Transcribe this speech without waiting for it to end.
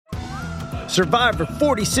Survivor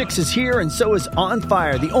 46 is here, and so is On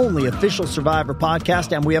Fire, the only official Survivor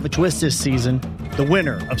podcast, and we have a twist this season. The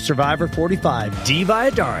winner of Survivor 45, Dee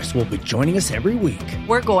Valladares, will be joining us every week.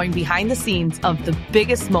 We're going behind the scenes of the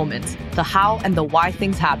biggest moments, the how and the why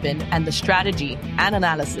things happen, and the strategy and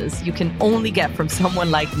analysis you can only get from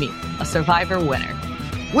someone like me, a Survivor winner.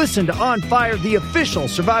 Listen to On Fire, the official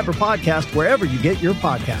Survivor podcast, wherever you get your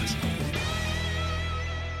podcasts.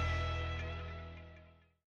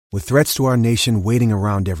 With threats to our nation waiting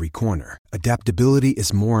around every corner, adaptability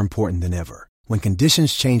is more important than ever. When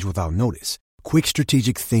conditions change without notice, quick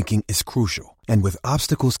strategic thinking is crucial. And with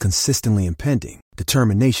obstacles consistently impending,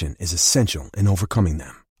 determination is essential in overcoming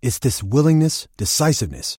them. It's this willingness,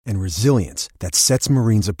 decisiveness, and resilience that sets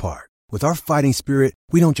Marines apart. With our fighting spirit,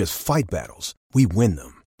 we don't just fight battles, we win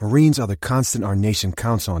them. Marines are the constant our nation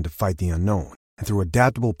counts on to fight the unknown. And through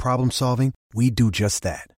adaptable problem solving, we do just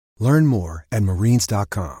that. Learn more at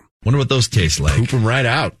marines.com. Wonder what those taste like. Poop them right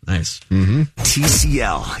out. Nice. Mm-hmm.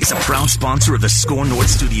 TCL is a proud sponsor of the Score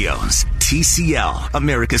North Studios. TCL,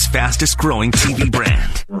 America's fastest growing TV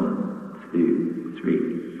brand. 1, 2,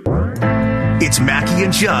 3. It's Mackie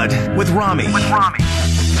and Judd with Rami.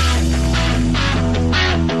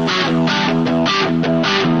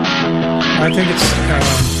 I think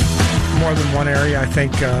it's more than one area. I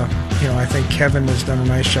think Kevin has done a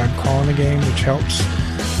nice job calling the game, which helps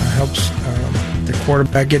the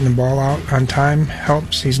quarterback getting the ball out on time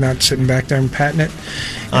helps. He's not sitting back there and patting it.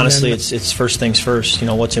 Honestly, it's first things first.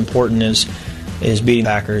 What's important is beating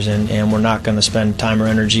Packers, and we're not going to spend time or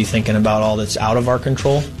energy thinking about all that's out of our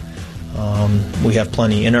control. We have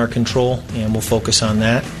plenty in our control, and we'll focus on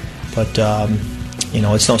that. But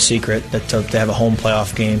it's no secret that to have a home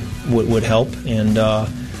playoff game would help, and the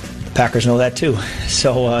Packers know that too.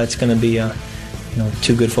 So it's going to be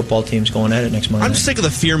two good football teams going at it next Monday. I'm sick of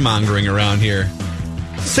the fear-mongering around here.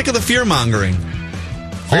 Sick of the fear-mongering.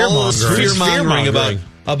 All this fear-mongering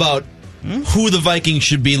about who the Vikings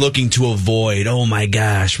should be looking to avoid. Oh, my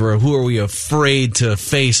gosh. Who are we afraid to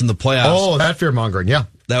face in the playoffs? Oh, that fear-mongering, yeah.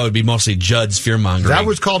 That would be mostly Judd's fear-mongering. That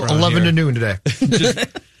was called 11 to noon today.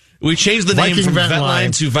 We changed the name from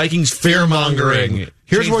Vetline to Vikings fear-mongering.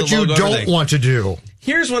 Here's what you don't want to do.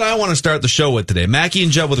 Here's what I want to start the show with today. Mackie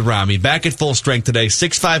and Judd with Rami, back at full strength today,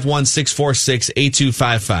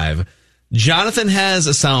 651-646-8255. Jonathan has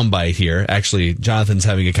a soundbite here. Actually, Jonathan's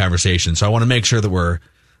having a conversation, so I want to make sure that we're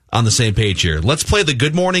on the same page here. Let's play the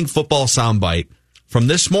Good Morning Football soundbite from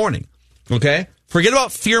this morning, okay? Forget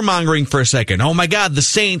about fear-mongering for a second. Oh, my God, the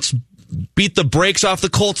Saints beat the brakes off the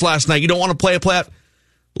Colts last night. You don't want to play a playoff.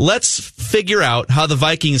 Let's figure out how the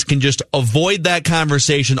Vikings can just avoid that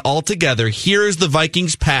conversation altogether. Here is the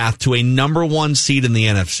Vikings' path to a number one seed in the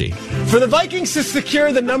NFC. For the Vikings to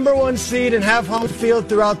secure the number one seed and have home field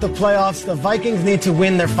throughout the playoffs, the Vikings need to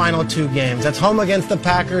win their final 2 games. That's home against the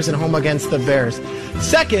Packers and home against the Bears.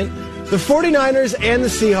 Second, the 49ers and the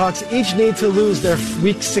Seahawks each need to lose their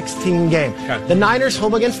Week 16 game. Okay. The Niners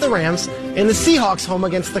home against the Rams and the Seahawks home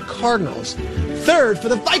against the Cardinals. Third, for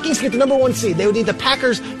the Vikings to get the number one seed, they would need the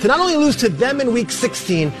Packers to not only lose to them in Week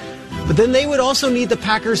 16, but then they would also need the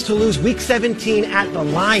Packers to lose Week 17 at the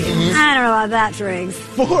Lions. I don't know about that, Triggs.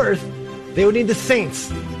 Fourth, they would need the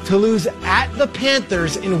Saints to lose at the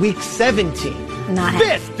Panthers in Week 17. Not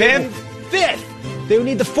Fifth, they would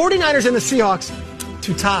need the 49ers and the Seahawks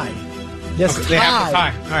to tie. Yes, okay, they have to tie.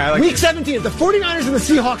 All right, I like Week 17, if the 49ers and the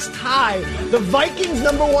Seahawks tie, the Vikings'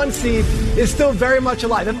 number one seed is still very much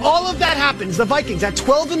alive. If all of that happens, the Vikings at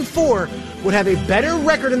 12-4 would have a better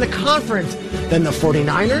record in the conference than the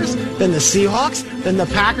 49ers, than the Seahawks, than the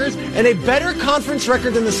Packers, and a better conference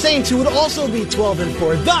record than the Saints, who would also be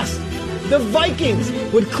 12-4. Thus, the Vikings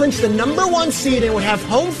would clinch the number one seed and would have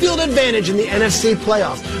home field advantage in the NFC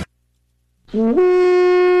playoffs.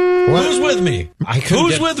 What? Who's with me?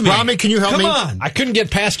 Who's with me? Rami, can you help me? Come on. I couldn't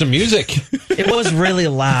get past the music. It was really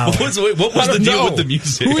loud. What was the deal with the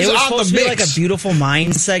music? Who's it was on supposed the to be mix? like a Beautiful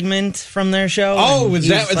Mind segment from their show. Oh, is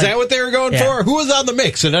that what they were going for? Who was on the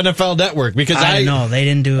mix at NFL Network? Because I don't know. They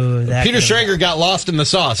didn't do that. Peter Schrager got lost in the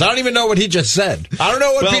sauce. I don't even know what he just said. I don't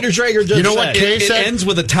know what Peter Schrager just said. You know what Kay said? It ends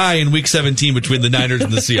with a tie in Week 17 between the Niners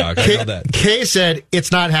and the Seahawks. I know that. Kay said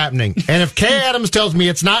it's not happening. And if Kay Adams tells me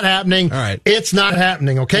it's not happening, all right, it's not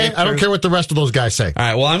happening, okay? I don't care what the rest of those guys say. All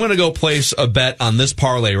right, well, I'm going to go place a bet on this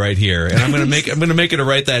parlay right here, and I'm going to make it a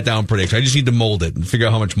write that down prediction. I just need to mold it and figure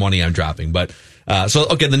out how much money I'm dropping. But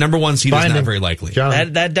the number one seed is not very likely.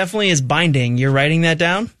 That definitely is binding. You're writing that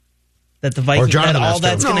down? That the Vikings, that all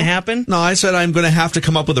that's going to happen? No, I said I'm going to have to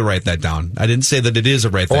come up with a write that down. I didn't say that it is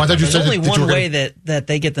a write that down. There's only one way that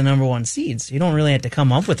they get the number one seeds. You don't really have to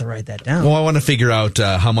come up with a write that down. Well, I want to figure out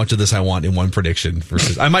how much of this I want in one prediction.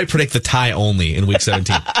 Versus, I might predict the tie only in Week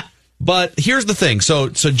 17. But here's the thing. So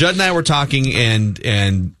Judd and I were talking,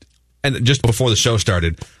 and just before the show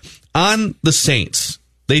started, on the Saints,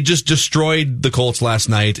 they just destroyed the Colts last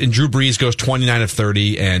night, and Drew Brees goes 29 of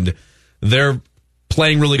 30, and they're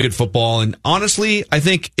playing really good football. And honestly, I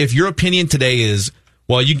think if your opinion today is,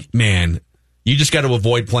 well, you just got to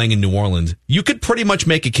avoid playing in New Orleans, you could pretty much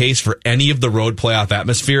make a case for any of the road playoff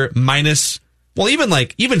atmosphere minus, well,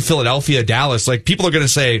 even Philadelphia, Dallas. Like, people are going to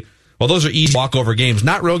say, well, those are easy walkover games,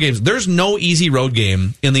 not road games. There's no easy road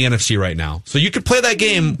game in the NFC right now. So you could play that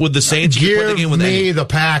game with the Saints. You could play the game with the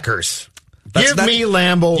Packers. Give me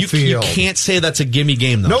Lambeau Field. You can't say that's a gimme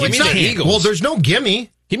game, though. No, it's not. Eagles. Well, there's no gimme.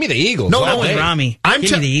 Give me the Eagles. No, Rami. Give me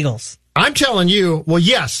the Eagles. I'm telling you, well,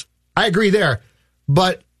 yes, I agree there.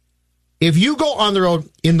 But if you go on the road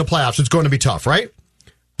in the playoffs, it's going to be tough, right?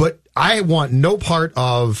 But I want no part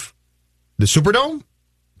of the Superdome,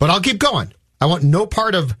 but I'll keep going. I want no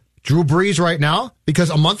part of Drew Brees right now, because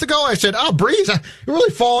a month ago I said, Brees, you're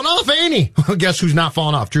really falling off, ain't he? Well, guess who's not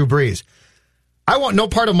falling off? Drew Brees. I want no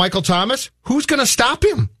part of Michael Thomas. Who's going to stop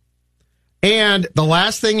him? And the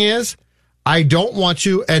last thing is, I don't want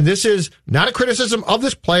you, and this is not a criticism of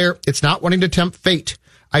this player, it's not wanting to tempt fate.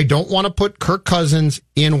 I don't want to put Kirk Cousins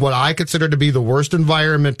in what I consider to be the worst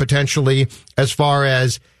environment potentially, as far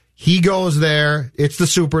as he goes there. It's the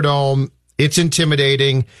Superdome. It's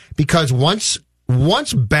intimidating, because once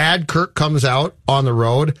bad Kirk comes out on the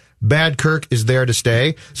road, bad Kirk is there to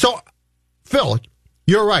stay. So, Phil,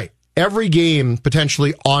 you're right. Every game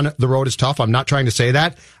potentially on the road is tough. I'm not trying to say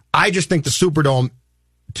that. I just think the Superdome,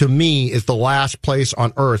 to me, is the last place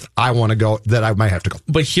on earth I want to go that I might have to go.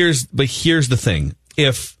 But here's the thing.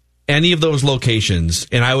 If any of those locations,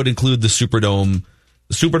 and I would include the Superdome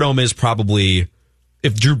is probably,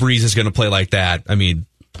 if Drew Brees is going to play like that, I mean,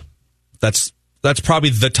 that's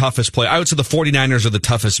probably the toughest play. I would say the 49ers are the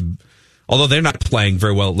toughest, although they're not playing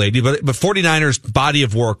very well lately, but 49ers body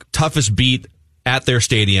of work, toughest beat at their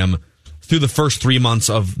stadium through the first 3 months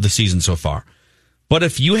of the season so far. But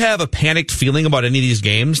if you have a panicked feeling about any of these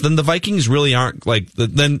games, then the Vikings really aren't,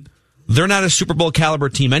 then they're not a Super Bowl caliber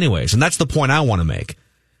team anyways. And that's the point I want to make.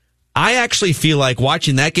 I actually feel like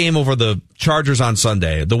watching that game over the Chargers on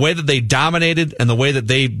Sunday, the way that they dominated and the way that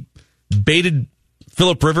they baited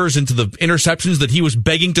Phillip Rivers into the interceptions that he was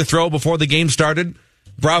begging to throw before the game started,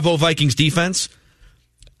 bravo Vikings defense,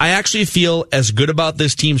 I actually feel as good about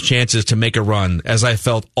this team's chances to make a run as I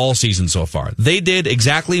felt all season so far. They did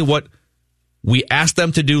exactly what we asked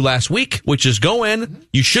them to do last week, which is go in,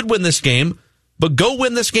 you should win this game, but go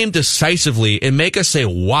win this game decisively and make us say,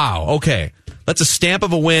 wow, okay, that's a stamp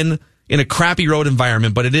of a win in a crappy road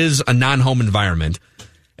environment, but it is a non-home environment.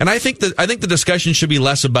 And I think the discussion should be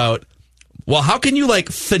less about, well, how can you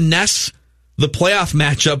finesse the playoff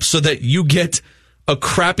matchup so that you get a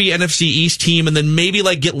crappy NFC East team and then maybe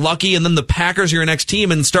get lucky and then the Packers are your next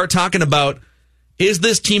team, and start talking about, is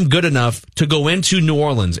this team good enough to go into New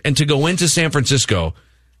Orleans and to go into San Francisco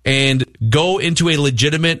and go into a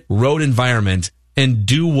legitimate road environment and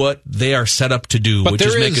do what they are set up to do, which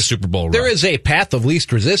is make a Super Bowl run? There is a path of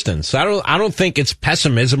least resistance. I don't think it's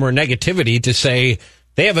pessimism or negativity to say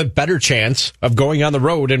they have a better chance of going on the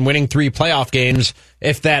road and winning 3 playoff games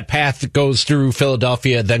if that path goes through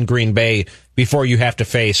Philadelphia, then Green Bay, before you have to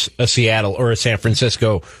face a Seattle or a San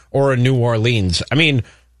Francisco or a New Orleans. I mean,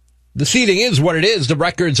 the seeding is what it is. The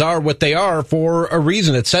records are what they are for a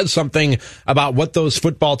reason. It says something about what those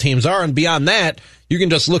football teams are. And beyond that, you can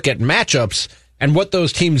just look at matchups and what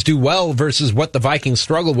those teams do well versus what the Vikings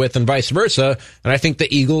struggle with, and vice versa. And I think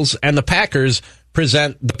the Eagles and the Packers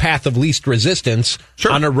present the path of least resistance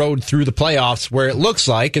on a road through the playoffs, where it looks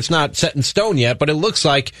like it's not set in stone yet, but it looks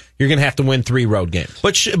like you're going to have to win 3 road games.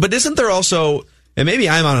 But isn't there also, and maybe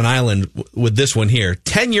I'm on an island with this one here,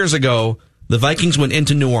 10 years ago, the Vikings went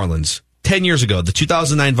into New Orleans. 10 years ago, the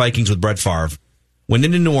 2009 Vikings with Brett Favre went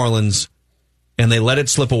into New Orleans, and they let it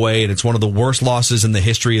slip away, and it's one of the worst losses in the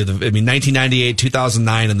history of 1998,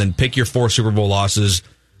 2009, and then pick your 4 Super Bowl losses.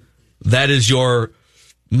 That is your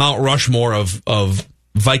Mount Rushmore of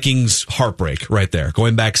Vikings heartbreak right there,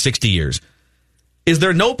 going back 60 years. Is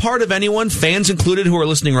there no part of anyone, fans included, who are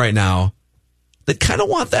listening right now, that kind of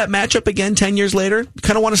want that matchup again 10 years later?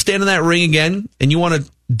 Kind of want to stand in that ring again, and you want to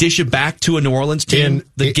dish it back to a New Orleans team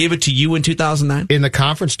that gave it to you in 2009? In the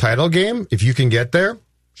conference title game, if you can get there,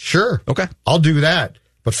 sure. Okay. I'll do that.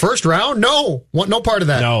 But first round, no. Want no part of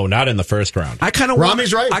that. No, not in the first round.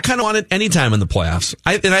 Rami's right. I kind of want it anytime in the playoffs.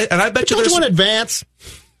 I bet you don't you want to advance?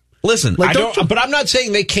 Listen, but I'm not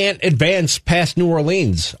saying they can't advance past New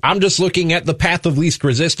Orleans. I'm just looking at the path of least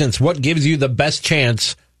resistance. What gives you the best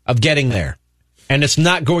chance of getting there? And it's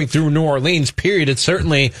not going through New Orleans, period. It's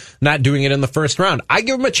certainly not doing it in the first round. I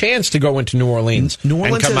give them a chance to go into New Orleans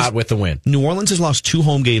and come out with the win. New Orleans has lost 2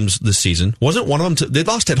 home games this season. Wasn't one of them? They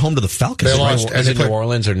lost at home to the Falcons. Is it New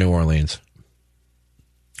Orleans or New Orleans?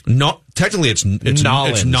 No, technically it's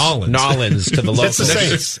Nolans. Nolans to the local. It's the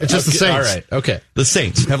Saints. It's just the Saints. All right. Okay. The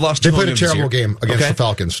Saints have lost 2 They home played a games terrible this year. game against the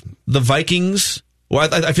Falcons. The Vikings. Well,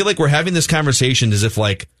 I feel like we're having this conversation as if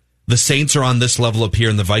like the Saints are on this level up here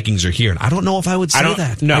and the Vikings are here. And I don't know if I would say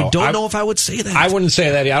that. No, I don't know if I would say that. I wouldn't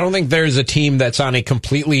say that. I don't think there's a team that's on a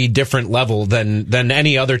completely different level than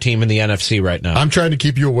any other team in the NFC right now. I'm trying to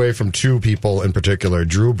keep you away from 2 people in particular,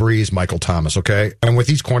 Drew Brees, Michael Thomas, okay? And with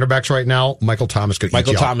these cornerbacks right now, Michael Thomas could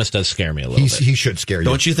Michael Thomas does scare me a little bit. He should scare you.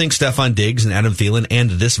 Don't you think Stephon Diggs and Adam Thielen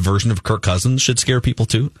and this version of Kirk Cousins should scare people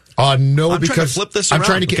too? No, I'm because trying to flip this I'm around,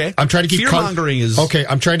 trying to keep. okay? I'm trying to keep fear-mongering is okay.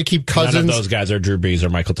 I'm trying to keep Cousins. None of those guys are Drew Brees or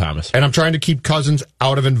Michael Thomas, and I'm trying to keep Cousins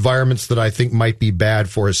out of environments that I think might be bad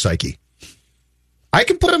for his psyche. I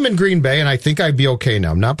can put him in Green Bay, and I think I'd be okay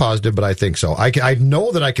now. I'm not positive, but I think so. I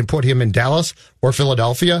know that I can put him in Dallas or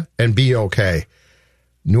Philadelphia and be okay.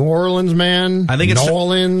 New Orleans, man. I think it's New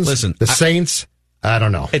Orleans. Listen, the Saints. I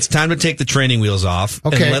don't know. It's time to take the training wheels off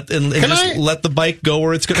okay. and just let the bike go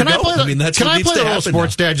where it's going to go. That's can what I needs play to a little happen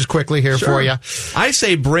sports now. dad just quickly here for you? I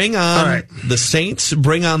say bring on the Saints,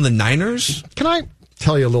 bring on the Niners. Can I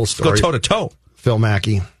tell you a little story? Go toe to toe. Phil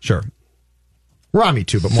Mackey. Sure. Rami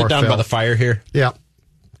too, but more Sit down Phil. by the fire here. Yeah.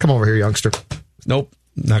 Come over here, youngster. Nope.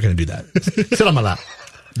 Not going to do that. Sit on my lap.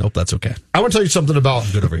 Nope, that's okay. I want to tell you something about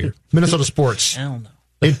good over here. Minnesota sports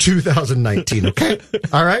in 2019, okay?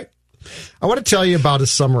 All right? I want to tell you about a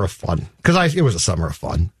summer of fun, because it was a summer of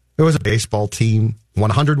fun. It was a baseball team,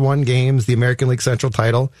 101 games, the American League Central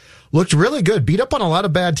title. Looked really good, beat up on a lot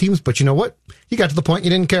of bad teams, but you know what? You got to the point you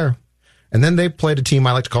didn't care. And then they played a team,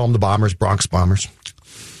 I like to call them the Bombers, Bronx Bombers.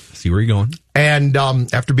 See where you're going. And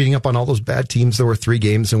after beating up on all those bad teams, there were 3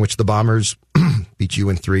 games in which the Bombers beat you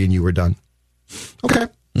in 3 and you were done. Okay.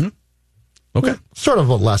 Mm-hmm. Okay. Sort of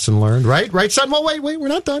a lesson learned, right? Right, son? Well, wait, we're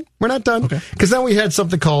not done. We're not done. Okay. Because then we had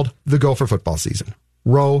something called the Gopher football season.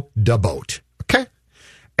 Row da boat. Okay?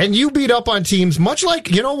 And you beat up on teams much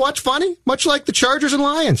like, you know what's funny? Much like the Chargers and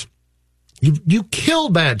Lions. You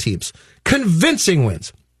killed bad teams. Convincing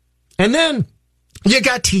wins. And then you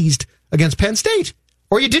got teased against Penn State.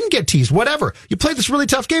 Or you didn't get teased, whatever. You played this really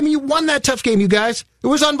tough game and you won that tough game, you guys. It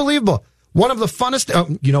was unbelievable. One of the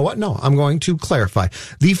funnest, you know what? No, I'm going to clarify.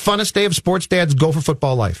 The funnest day of sports dad's Gopher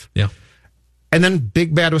football life. Yeah. And then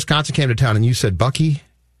Big Bad Wisconsin came to town and you said, Bucky,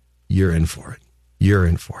 you're in for it. You're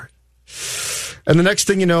in for it. And the next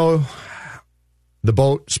thing you know, the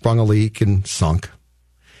boat sprung a leak and sunk.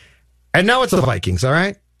 And now it's the Vikings, all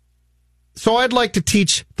right? So I'd like to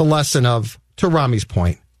teach the lesson of, to Rami's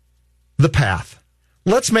point, the path.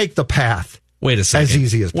 Let's make the path Wait a second. as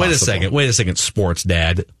easy as possible. Wait a second, Sports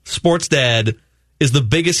Dad. Sports Dad is the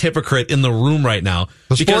biggest hypocrite in the room right now.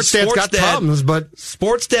 The Sports Dad's got problems, but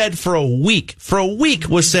Sports Dad for a week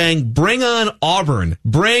was saying, bring on Auburn.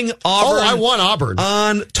 Bring Auburn. Oh, I want Auburn.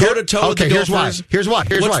 On toe-to-toe with the Gophers. Here's why.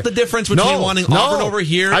 What's the difference between wanting Auburn over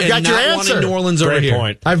here and not wanting New Orleans over here?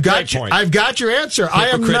 Point. I've got your answer. I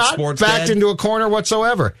am not backed into a corner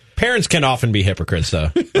whatsoever. Parents can often be hypocrites,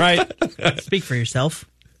 though, right? Speak for yourself.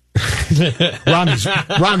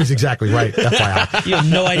 Rami's exactly right. FYI. You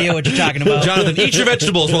have no idea what you're talking about. Jonathan, eat your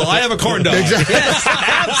vegetables while I have a corn dog. Exactly. Yes,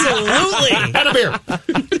 absolutely. And a beer.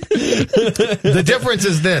 The difference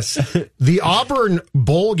is this. The Auburn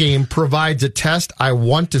bowl game provides a test I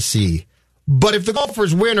want to see. But if the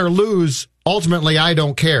Gophers win or lose, ultimately I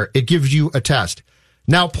don't care. It gives you a test.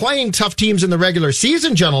 Now, playing tough teams in the regular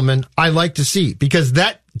season, gentlemen, I like to see because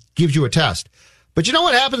that gives you a test. But you know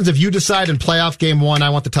what happens if you decide in playoff game 1, I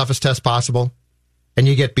want the toughest test possible, and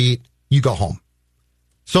you get beat, you go home.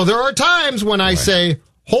 So there are times when I say,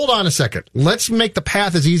 hold on a second, let's make the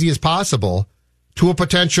path as easy as possible to a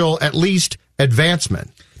potential, at least,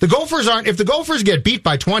 advancement. The Gophers if the Gophers get beat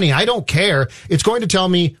by 20, I don't care. It's going to tell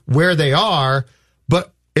me where they are,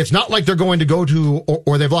 but it's not like they're going to go to,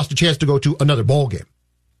 or they've lost a chance to go to another bowl game.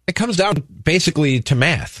 It comes down basically to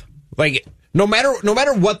math. Like, no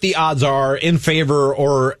matter what the odds are in favor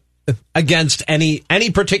or against any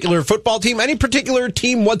particular football team, any particular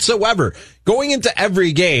team whatsoever, going into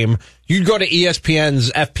every game, you go to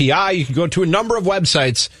ESPN's FPI, you can go to a number of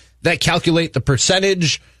websites that calculate the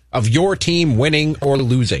percentage of your team winning or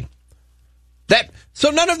losing. So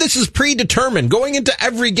none of this is predetermined. Going into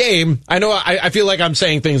every game, I know I feel like I'm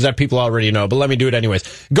saying things that people already know, but let me do it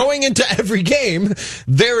anyways. Going into every game,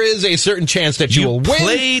 there is a certain chance that you will win.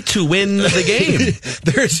 Play to win the game.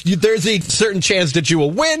 There's a certain chance that you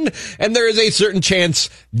will win, and there is a certain chance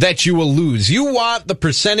that you will lose. You want the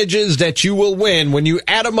percentages that you will win when you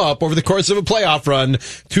add them up over the course of a playoff run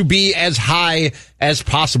to be as high as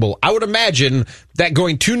possible. I would imagine that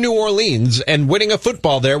going to New Orleans and winning a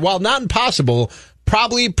football there, while not impossible,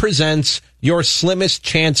 probably presents your slimmest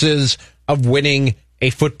chances of winning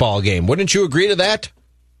a football game. Wouldn't you agree to that?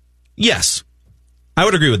 Yes, I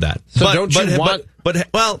would agree with that. So don't you want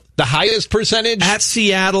the highest percentage at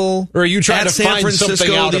Seattle, or are you trying to find Francisco,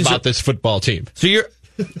 something out about this football team?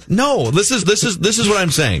 So this is what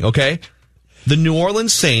I'm saying. Okay, the New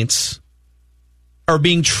Orleans Saints are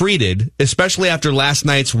being treated, especially after last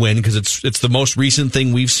night's win, because it's the most recent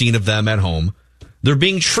thing we've seen of them at home. They're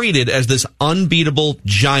being treated as this unbeatable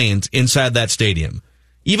giant inside that stadium.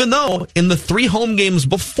 Even though in the 3 home games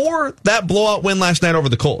before that blowout win last night over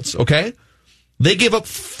the Colts, okay, they gave up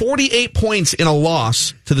 48 points in a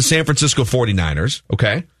loss to the San Francisco 49ers,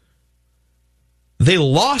 okay? They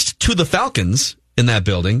lost to the Falcons in that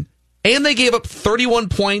building, and they gave up 31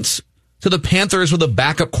 points to the Panthers with a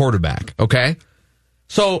backup quarterback, okay?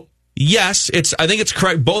 So, yes, I think it's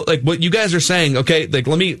correct. Both, like what you guys are saying. Okay, like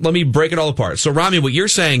let me break it all apart. So, Rami, what you're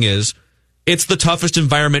saying is it's the toughest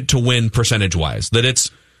environment to win percentage wise. That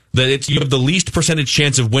you have the least percentage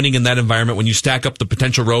chance of winning in that environment when you stack up the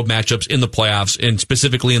potential road matchups in the playoffs and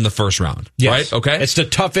specifically in the first round. Yes. Right? Okay, it's the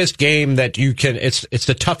toughest game that you can. It's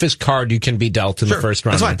the toughest card you can be dealt in the first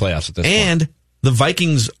round of the playoffs at this point. And the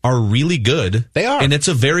Vikings are really good. They are. And it's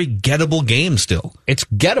a very gettable game still. It's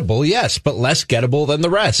gettable, yes, but less gettable than the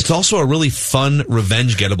rest. It's also a really fun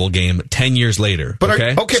revenge gettable game 10 years later. But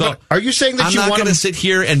okay? But are you saying that I'm you not want going to sit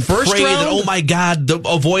here and first pray round? that, oh my God,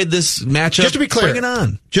 avoid this matchup? Just to be clear. Bring it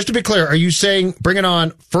on. Just to be clear, are you saying bring it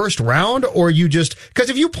on first round, or you just... Because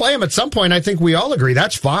if you play them at some point, I think we all agree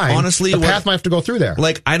that's fine. Honestly, the path might have to go through there.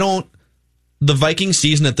 Like, the Viking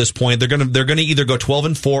season at this point, they're gonna either go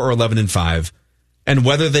 12-4 or 11-5. And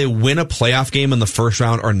whether they win a playoff game in the first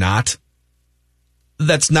round or not,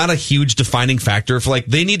 that's not a huge defining factor.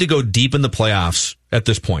 They need to go deep in the playoffs at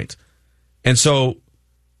this point. And so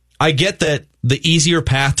I get that the easier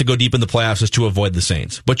path to go deep in the playoffs is to avoid the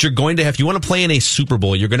Saints. But you're going to have, if you want to play in a Super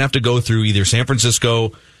Bowl, you're going to have to go through either San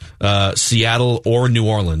Francisco, Seattle, or New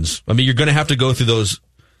Orleans. I mean, you're going to have to go through those.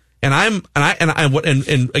 And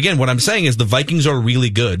again, what I'm saying is the Vikings are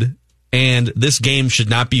really good, and this game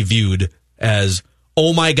should not be viewed as,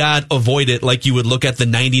 oh my God, avoid it, like you would look at the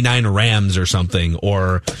 99 Rams or something,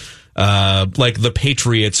 or like the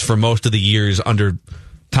Patriots for most of the years under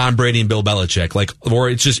Tom Brady and Bill Belichick. Or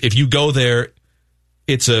it's just, if you go there,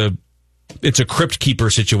 it's a crypt keeper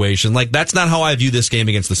situation. That's not how I view this game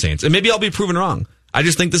against the Saints. And maybe I'll be proven wrong. I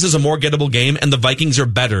just think this is a more gettable game, and the Vikings are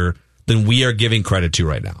better than we are giving credit to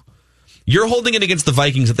right now. You're holding it against the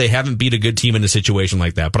Vikings that they haven't beat a good team in a situation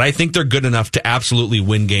like that, but I think they're good enough to absolutely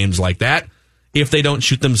win games like that if they don't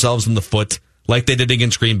shoot themselves in the foot like they did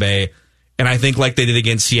against Green Bay, and I think like they did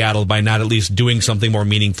against Seattle by not at least doing something more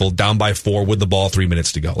meaningful down by 4 with the ball 3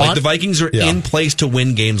 minutes to go. The Vikings are in place to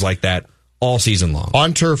win games like that all season long.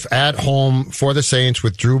 On turf, at home, for the Saints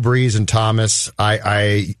with Drew Brees and Thomas,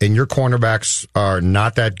 and your cornerbacks are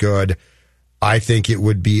not that good. I think it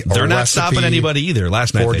would be They're not stopping anybody either.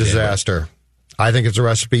 Last night for disaster. I think it's a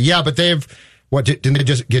recipe. Yeah, but they've... didn't they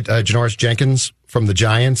just get Janoris Jenkins from the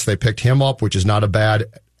Giants? They picked him up, which is not a bad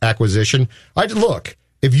acquisition. Look,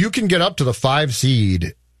 if you can get up to the 5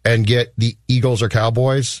 seed and get the Eagles or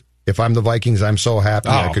Cowboys, if I'm the Vikings, I'm so happy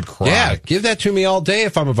I could cry. Yeah, give that to me all day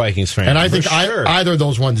if I'm a Vikings fan. And I think either of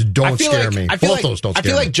those ones don't scare me. Both those don't scare me.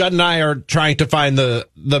 I feel like Judd and I are trying to find the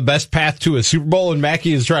best path to a Super Bowl, and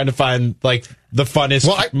Mackie is trying to find the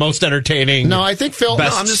funnest, most entertaining. No, I think Phil.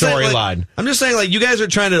 Best storyline. I'm just saying, you guys are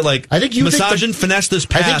trying to I think you massage and finesse this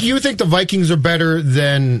path. I think you think the Vikings are better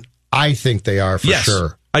than I think they are for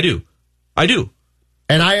sure. I do.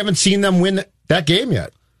 And I haven't seen them win that game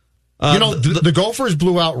yet. The Gophers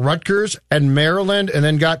blew out Rutgers and Maryland and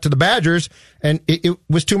then got to the Badgers, and it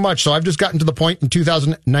was too much. So I've just gotten to the point in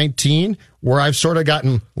 2019 where I've sort of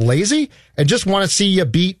gotten lazy and just want to see you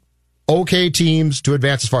beat okay teams to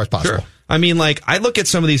advance as far as possible. Sure. I mean, I look at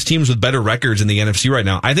some of these teams with better records in the NFC right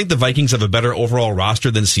now. I think the Vikings have a better overall roster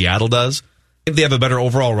than Seattle does. I think they have a better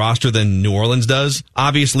overall roster than New Orleans does.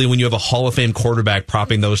 Obviously, when you have a Hall of Fame quarterback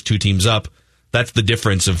propping those two teams up, that's the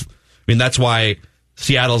difference that's why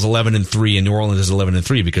Seattle's 11-3 and New Orleans is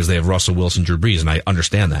 11-3 because they have Russell Wilson, Drew Brees, and I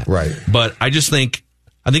understand that. Right. But I just think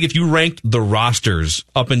I think if you ranked the rosters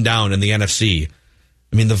up and down in the NFC,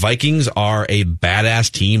 I mean, the Vikings are a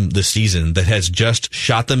badass team this season that has just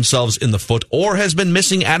shot themselves in the foot or has been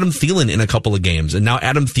missing Adam Thielen in a couple of games, and now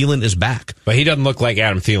Adam Thielen is back. But he doesn't look like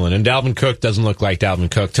Adam Thielen, and Dalvin Cook doesn't look like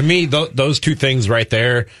Dalvin Cook. To me, those two things right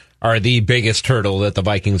there are the biggest hurdle that the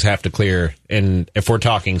Vikings have to clear, and if we're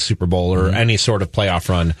talking Super Bowl or any sort of playoff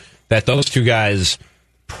run, that those two guys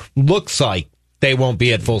looks like they won't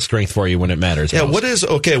be at full strength for you when it matters. Yeah, most. is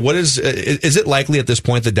it likely at this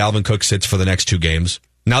point that Dalvin Cook sits for the next 2 games?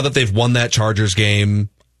 Now that they've won that Chargers game,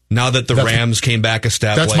 now that the Rams came back a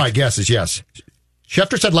step? That's my guess is yes.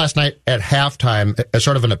 Schefter said last night at halftime, as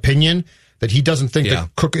sort of an opinion, that he doesn't think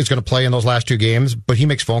that Cook is going to play in those last 2 games, but he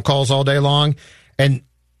makes phone calls all day long. And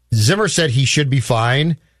Zimmer said he should be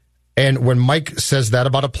fine. And when Mike says that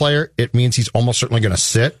about a player, it means he's almost certainly going to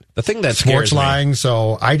sit. The thing that Sports scares lying, me,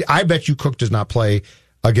 so I bet you Cook does not play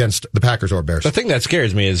against the Packers or Bears. The thing that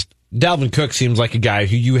scares me is Dalvin Cook seems like a guy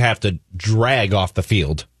who you have to drag off the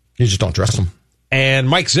field. You just don't dress him. And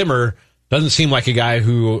Mike Zimmer doesn't seem like a guy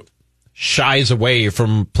who shies away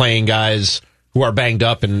from playing guys who are banged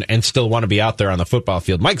up and still want to be out there on the football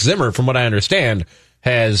field. Mike Zimmer, from what I understand,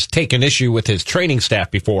 has taken issue with his training staff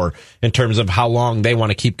before in terms of how long they want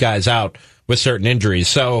to keep guys out with certain injuries.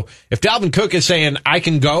 So if Dalvin Cook is saying, I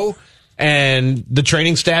can go, and the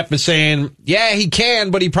training staff is saying, yeah, he can,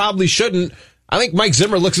 but he probably shouldn't, I think Mike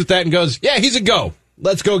Zimmer looks at that and goes, yeah, he's a go.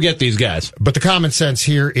 Let's go get these guys. But the common sense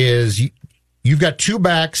here is you've got 2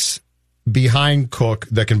 backs behind Cook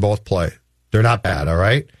that can both play. They're not bad, all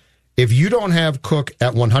right? If you don't have Cook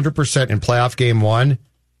at 100% in playoff game 1,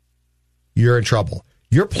 you're in trouble.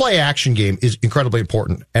 Your play-action game is incredibly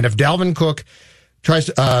important. And if Dalvin Cook tries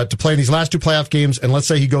to play in these last 2 playoff games, and let's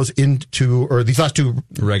say he goes into, or these last 2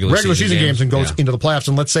 regular season games and goes into the playoffs,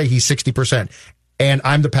 and let's say he's 60%, and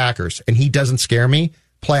I'm the Packers, and he doesn't scare me,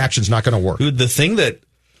 play-action's not going to work. Dude, the thing that,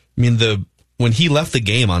 when he left the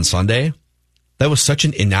game on Sunday, that was such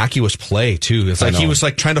an innocuous play, too. It's like he was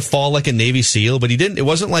like trying to fall like a Navy SEAL, but he didn't. It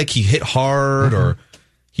wasn't like he hit hard or...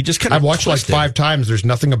 He just kind of I've watched twisted. like 5 times. There's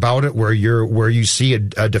nothing about it where you see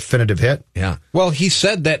a definitive hit. Yeah. Well, he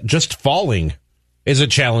said that just falling is a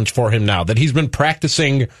challenge for him now, that he's been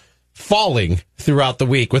practicing falling throughout the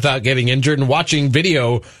week without getting injured and watching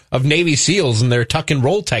video of Navy SEALs and their tuck and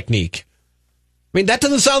roll technique. I mean, that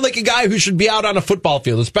doesn't sound like a guy who should be out on a football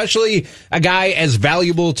field, especially a guy as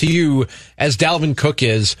valuable to you as Dalvin Cook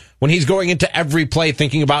is when he's going into every play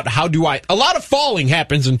thinking about a lot of falling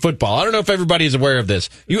happens in football. I don't know if everybody's aware of this.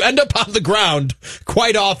 You end up on the ground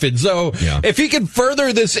quite often. So if he can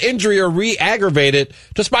further this injury or re-aggravate it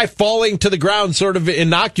just by falling to the ground sort of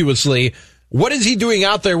innocuously, what is he doing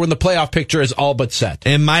out there when the playoff picture is all but set?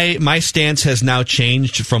 And my stance has now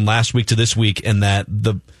changed from last week to this week in that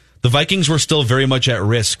the Vikings were still very much at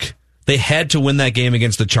risk. They had to win that game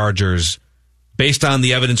against the Chargers based on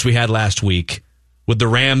the evidence we had last week with the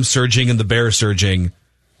Rams surging and the Bears surging.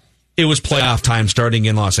 It was playoff time starting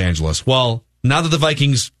in Los Angeles. Well, now that the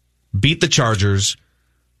Vikings beat the Chargers,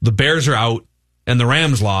 the Bears are out, and the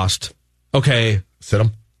Rams lost, okay. Sit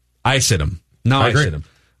them. I sit them. No, I sit them.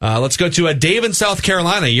 Let's go to Dave in South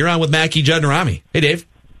Carolina. You're on with Mackie, Judd, and Rami. Hey, Dave.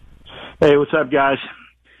 Hey, what's up, guys?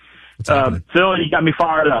 Phil, you got me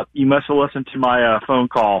fired up. You must have listened to my phone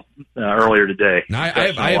call earlier today. No,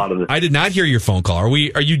 I did not hear your phone call. Are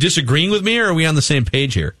you disagreeing with me, or are we on the same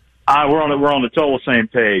page here? We're on the total same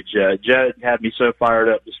page. Jed had me so fired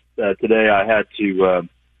up today. I had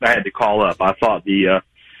to call up. I thought the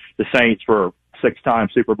Saints were 6-time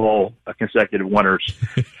Super Bowl consecutive winners.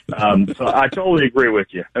 So I totally agree with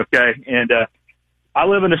you. Okay, and I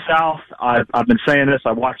live in the South. I've been saying this.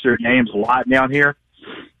 I watch their games a lot down here.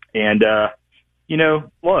 And,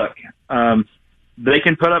 look, they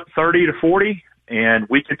can put up 30 to 40, and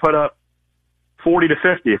we can put up 40 to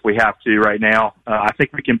 50 if we have to right now. I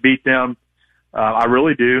think we can beat them. I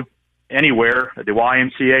really do. Anywhere, at the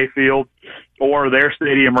YMCA field or their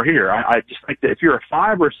stadium or here. I just think that if you're a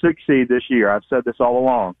 5 or 6 seed this year, I've said this all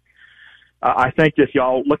along, I think if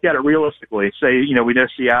y'all look at it realistically, say, we know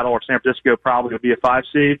Seattle or San Francisco probably will be a 5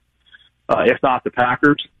 seed, if not the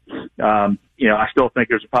Packers. I still think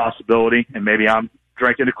there's a possibility, and maybe I'm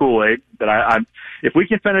drinking the Kool-Aid, that I'm if we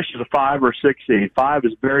can finish as a 5 or 6 seed, 5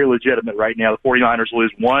 is very legitimate right now. The 49ers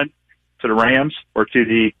lose 1 to the Rams or to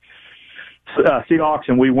the Seahawks,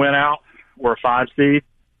 and we win out, we're a 5 seed.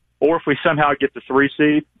 Or if we somehow get the 3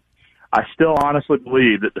 seed, I still honestly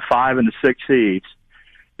believe that the 5 and the 6 seeds,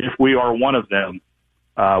 if we are one of them,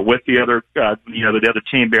 with the other, the other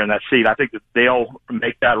team bearing that seed, I think that they'll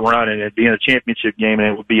make that run and it'd be in a championship game and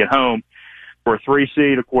it would be at home for a 3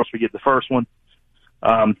 seed. Of course, we get the first one.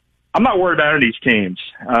 I'm not worried about any of these teams.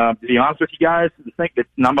 To be honest with you guys, I think that,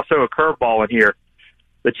 and I'm going to throw a curveball in here.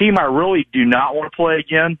 The team I really do not want to play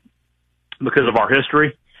again because of our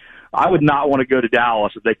history, I would not want to go to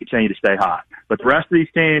Dallas if they continue to stay hot. But the rest of these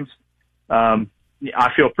teams,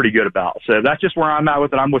 I feel pretty good about. So that's just where I'm at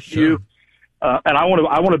with it. I'm with you. And I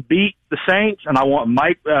want to beat the Saints, and I want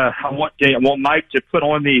Mike to put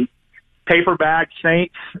on the paper bag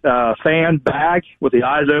Saints fan bag with the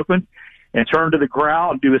eyes open and turn to the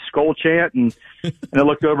crowd and do a skull chant and then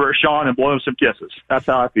look over at Sean and blow him some kisses. That's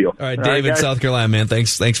how I feel. All right, David, South Carolina, man.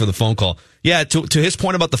 Thanks for the phone call. Yeah, to his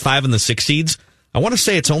point about the 5 and the 6 seeds, I want to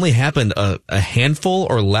say it's only happened a handful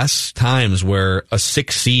or less times where a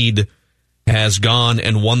 6 seed has gone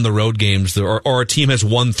and won the road games, or a team has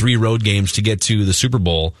won 3 road games to get to the Super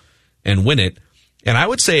Bowl and win it. And I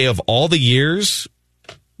would say of all the years,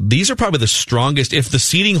 these are probably the strongest. If the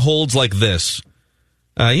seeding holds like this,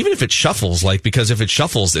 even if it shuffles, because if it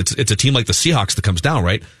shuffles, it's a team like the Seahawks that comes down,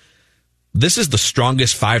 right? This is the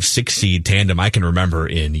strongest 5-6 seed tandem I can remember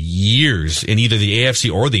in years in either the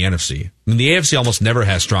AFC or the NFC. I mean, the AFC almost never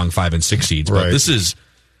has strong 5 and 6 seeds, but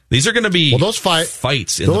these are going to be those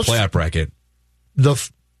fights in the playoff bracket. The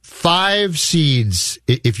 5 seeds,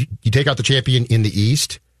 if you take out the champion in the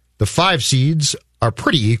East, the 5 seeds are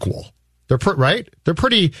pretty equal. They're right. They're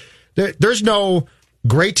pretty. There's no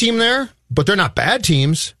great team there, but they're not bad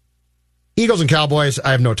teams. Eagles and Cowboys,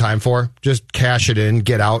 I have no time for. Just cash it in,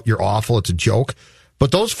 get out. You're awful. It's a joke.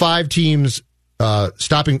 But those 5 teams,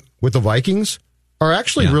 stopping with the Vikings, are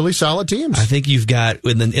actually really solid teams. I think you've got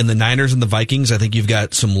in the Niners and the Vikings. I think you've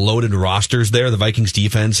got some loaded rosters there. The Vikings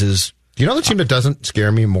defense is. Do you know the team that doesn't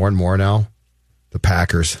scare me more and more now? The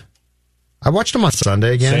Packers. I watched them on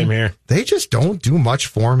Sunday again. Same here. They just don't do much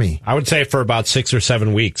for me. I would say for about 6 or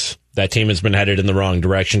 7 weeks, that team has been headed in the wrong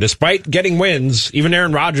direction. Despite getting wins, even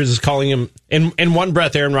Aaron Rodgers is calling him, in one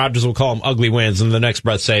breath, Aaron Rodgers will call them ugly wins, and the next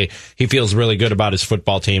breath say he feels really good about his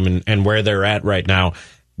football team and where they're at right now.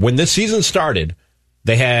 When this season started,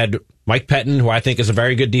 they had Mike Pettin, who I think is a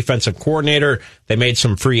very good defensive coordinator. They made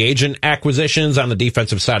some free agent acquisitions on the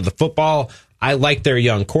defensive side of the football. I like their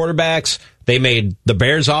young quarterbacks. They made the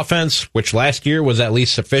Bears offense, which last year was at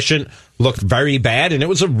least sufficient, looked very bad, and it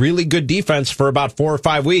was a really good defense for about 4 or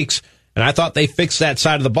 5 weeks. And I thought they fixed that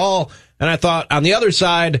side of the ball. And I thought on the other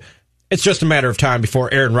side, it's just a matter of time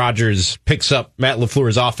before Aaron Rodgers picks up Matt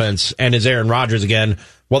LaFleur's offense and is Aaron Rodgers again.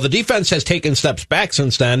 Well, the defense has taken steps back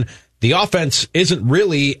since then. The offense isn't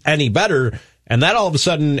really any better. And that all of a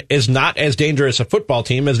sudden is not as dangerous a football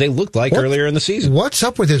team as they looked like earlier in the season. What's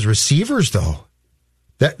up with his receivers, though?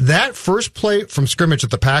 That first play from scrimmage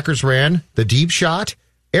that the Packers ran, the deep shot,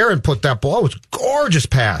 Aaron put that ball. It was a gorgeous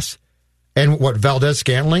pass. And what,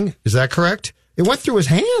 Valdez-Scantling, is that correct? It went through his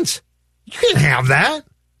hands. You can't have that.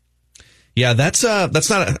 Yeah, that's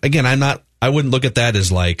not, again, I wouldn't look at that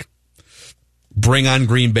as like, bring on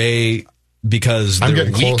Green Bay because they're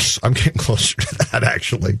weak. I'm getting closer to that,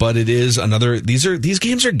 actually. But it is these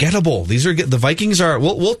games are gettable. The Vikings are,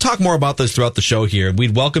 we'll talk more about this throughout the show here.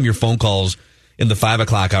 We'd welcome your phone calls in the 5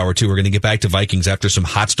 o'clock hour, too. We're going to get back to Vikings after some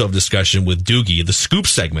hot stove discussion with Doogie, the scoop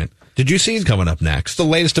segment. Did you see coming up next the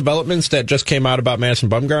latest developments that just came out about Madison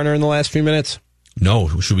Bumgarner in the last few minutes? No.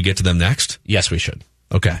 Should we get to them next? Yes, we should.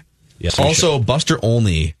 Okay. Yes. Also, Buster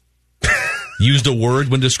Olney used a word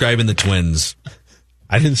when describing the Twins.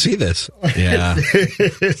 I didn't see this. Yeah.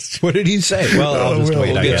 What did he say? Well, I'll just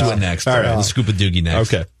wait. We'll get to it next. All right. We'll scoop with Doogie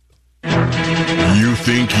next. Okay. You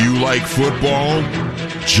think you like football?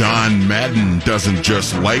 John Madden doesn't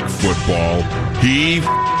just like football. He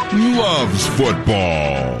loves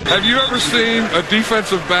football. Have you ever seen a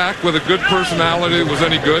defensive back with a good personality that was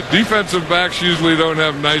any good? Defensive backs usually don't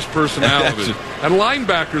have nice personalities. And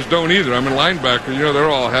linebackers don't either. I mean, linebackers, they're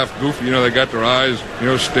all half goofy. They got their eyes,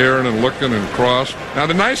 staring and looking and crossed. Now,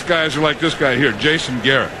 the nice guys are like this guy here, Jason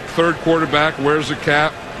Garrett. Third quarterback, wears a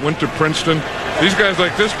cap, went to Princeton. These guys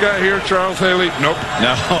like this guy here, Charles Haley, nope.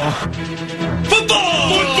 No. Football!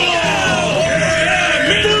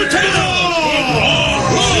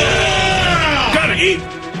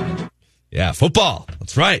 Yeah, football.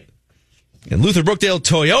 That's right. And Luther Brookdale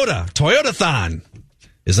Toyotathon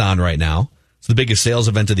is on right now. It's the biggest sales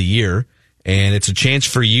event of the year. And it's a chance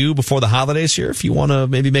for you before the holidays here. If you want to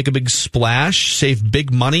maybe make a big splash, save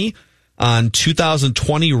big money on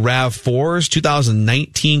 2020 RAV4s,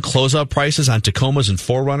 2019 closeout prices on Tacomas and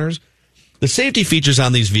 4Runners. The safety features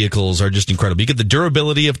on these vehicles are just incredible. You get the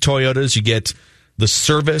durability of Toyotas. You get the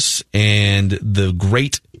service and the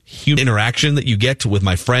great human interaction that you get with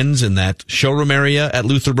my friends in that showroom area at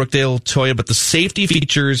Luther Brookdale Toyota. But the safety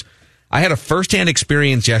features, I had a firsthand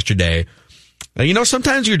experience yesterday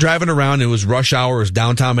Sometimes you're driving around, it was rush hour, it was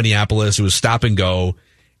downtown Minneapolis, it was stop and go.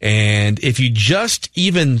 And if you just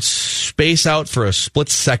even space out for a split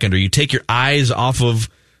second, or you take your eyes off of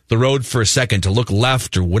the road for a second to look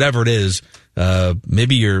left or whatever it is,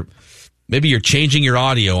 maybe you're changing your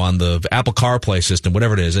audio on the Apple CarPlay system,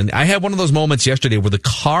 whatever it is. And I had one of those moments yesterday where the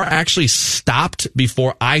car actually stopped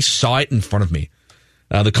before I saw it in front of me.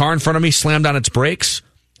 The car in front of me slammed on its brakes.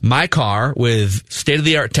 My car, with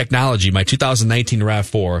state-of-the-art technology, my 2019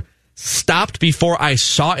 RAV4, stopped before I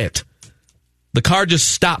saw it. The car just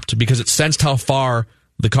stopped because it sensed how far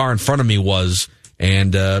the car in front of me was,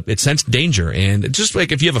 and it sensed danger. And it's just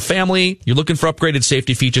like if you have a family, you're looking for upgraded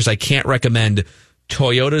safety features, I can't recommend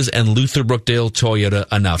Toyotas and Luther Brookdale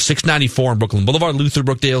Toyota enough. 694 on Brooklyn Boulevard,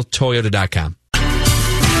 LutherBrookdaleToyota.com.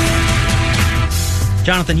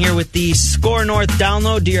 Jonathan here with the Score North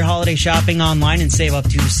download. Do your holiday shopping online and save up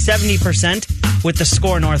to 70% with the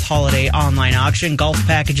Score North Holiday Online Auction. Golf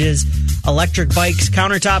packages, electric bikes,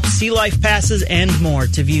 countertops, Sea Life passes, and more.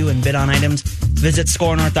 To view and bid on items, visit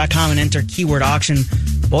scorenorth.com and enter keyword auction.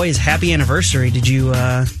 Boys, happy anniversary. Do you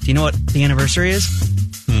know what the anniversary is?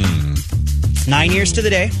 9 years to the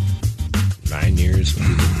day. 9 years to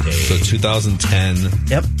the day. So 2010.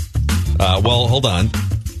 Yep. Well, hold on.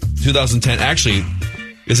 2010. Actually,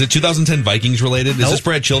 is it 2010 Vikings related? Nope. Is this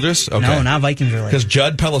Brad Childress? Okay. No, not Vikings related. Because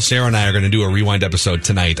Judd Pellicero and I are going to do a rewind episode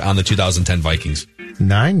tonight on the 2010 Vikings.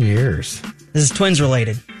 9 years. This is Twins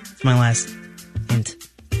related. It's my last hint.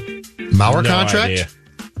 Mauer contract? Idea.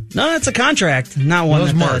 No, that's a contract. Not one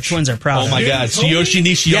that the Twins are proud of. Oh, my God. Tsuyoshi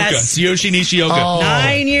Nishioka. Yes. Tsuyoshi Nishioka.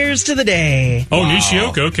 9 years to the day. Oh, wow.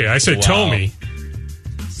 Nishioka. Okay, I said Tomi.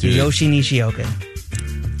 Tsuyoshi Nishioka.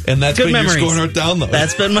 And that's good been memories. your Score North download.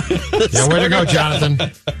 That's been my... Yeah, way to go,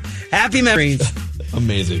 Jonathan. Happy memories.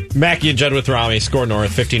 Amazing. Mackie and Judd with Rami, Score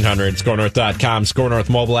North, 1500, scorenorth.com, Score North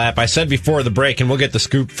mobile app. I said before the break, and we'll get the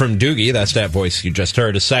scoop from Doogie, that's that voice you just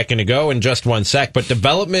heard a second ago, in just 1 sec, but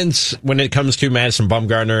developments when it comes to Madison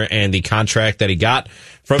Bumgarner and the contract that he got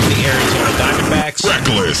from the Arizona Diamondbacks.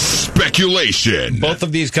 Reckless speculation. Both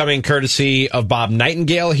of these coming courtesy of Bob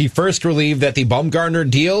Nightingale. He first relieved that the Bumgarner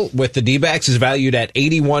deal with the D-backs is valued at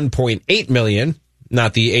 $81.8 million.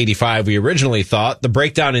 Not the 85 we originally thought. The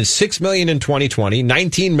breakdown is $6 million in 2020,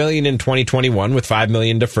 $19 million in 2021 with $5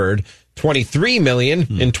 million deferred, $23 million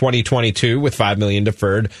in 2022 with $5 million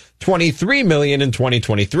deferred, $23 million in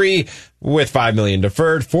 2023 with $5 million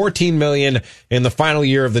deferred, $14 million in the final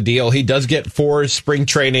year of the deal. He does get 4 spring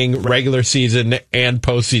training, regular season, and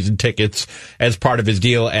postseason tickets as part of his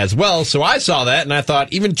deal as well. So I saw that and I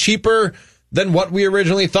thought even cheaper than what we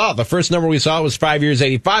originally thought. The first number we saw was 5 years,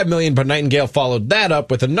 $85 million, but Nightingale followed that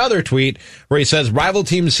up with another tweet where he says rival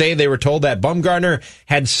teams say they were told that Bumgarner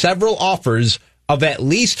had several offers of at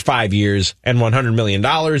least 5 years and $100 million.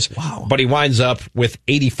 Wow. But he winds up with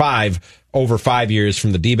 85 over 5 years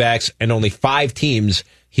from the D-backs and only 5 teams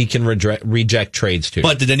he can reject trades to.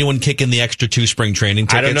 But did anyone kick in the extra 2 spring training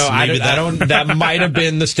tickets? I don't know. That might have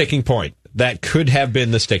been the sticking point. That could have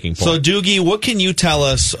been the sticking point. So, Doogie, what can you tell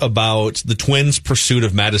us about the Twins' pursuit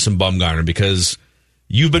of Madison Bumgarner? Because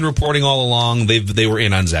you've been reporting all along they were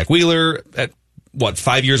in on Zach Wheeler at,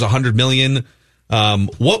 5 years, $100 million.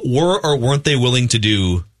 What were or weren't they willing to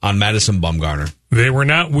do on Madison Bumgarner? They were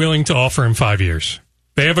not willing to offer him 5 years.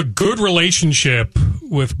 They have a good relationship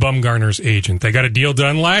with Bumgarner's agent. They got a deal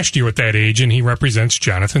done last year with that agent. He represents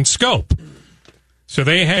Jonathan Scope. So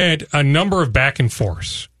they had a number of back and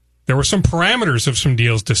forths. There were some parameters of some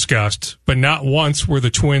deals discussed, but not once were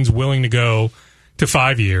the Twins willing to go to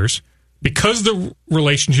 5 years. Because the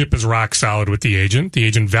relationship is rock solid with the agent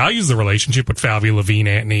values the relationship with Falvey, Levine,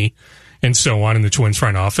 Antony, and so on in the Twins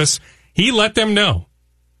front office. He let them know.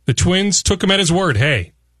 The Twins took him at his word.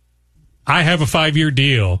 Hey, I have a 5-year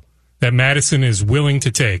deal that Madison is willing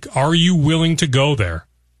to take. Are you willing to go there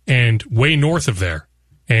and way north of there?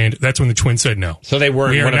 And that's when the Twins said no. So they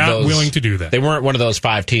weren't. We are not willing to do that. They weren't one of those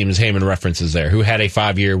 5 teams Heyman references there who had a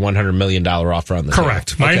 5-year, $100 million offer on the Correct.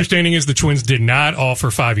 table. My understanding is the Twins did not offer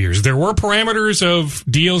 5 years. There were parameters of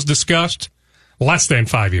deals discussed less than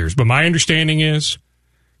 5 years, but my understanding is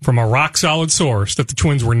from a rock solid source that the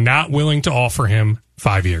Twins were not willing to offer him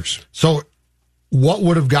 5 years. So what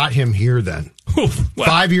would have got him here then? Well,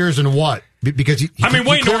 5 years and what? Because he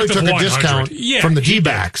way clearly north took of a 100. discount from the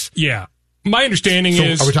D-backs. Yeah. My understanding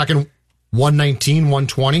is... Are we talking 119,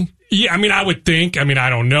 120? Yeah, I would think. I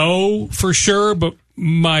don't know for sure, but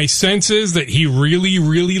my sense is that he really,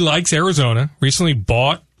 really likes Arizona. Recently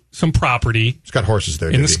bought some property. He's got horses there.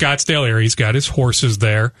 In the Scottsdale area. He's got his horses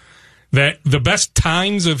there. That the best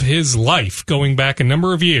times of his life, going back a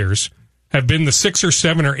number of years, have been the 6 or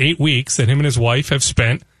 7 or 8 weeks that him and his wife have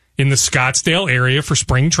spent in the Scottsdale area for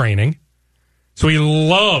spring training. So he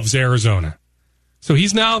loves Arizona. So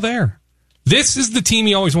he's now there. This is the team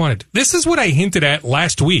he always wanted. This is what I hinted at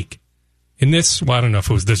last week. In this, well, I don't know if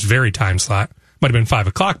it was this very time slot. Might have been 5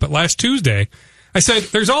 o'clock, but last Tuesday, I said,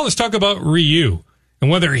 there's all this talk about Ryu and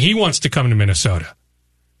whether he wants to come to Minnesota.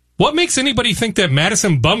 What makes anybody think that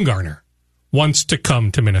Madison Bumgarner wants to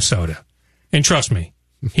come to Minnesota? And trust me,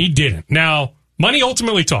 he didn't. Now, money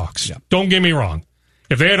ultimately talks. Yeah. Don't get me wrong.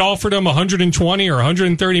 If they had offered him 120 or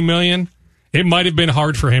 130 million, it might have been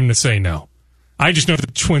hard for him to say no. I just know the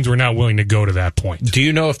Twins were not willing to go to that point. Do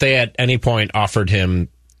you know if they at any point offered him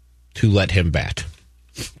to let him bat?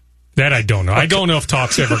 That I don't know. I don't know if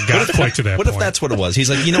talks ever got quite to that point. What if that's what it was? He's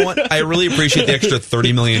like, you know what? I really appreciate the extra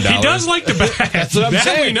 $30 million. He does like to bat. That's what I'm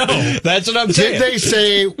saying. We know. That's what I'm saying. Did they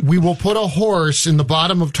say, we will put a horse in the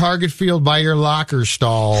bottom of Target Field by your locker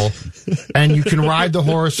stall, and you can ride the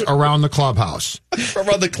horse around the clubhouse?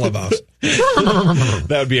 Around the clubhouse.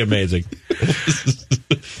 That would be amazing.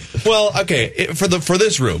 Well, okay, for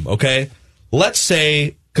this room, okay? Let's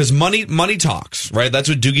say, because money talks, right? That's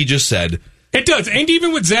what Doogie just said. It does. And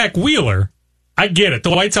even with Zach Wheeler, I get it. The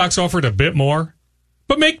White Sox offered a bit more.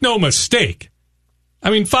 But make no mistake.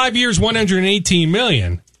 I mean, 5 years, $118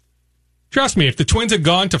 million. Trust me, if the Twins had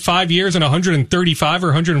gone to 5 years and $135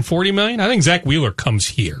 or $140 million, I think Zach Wheeler comes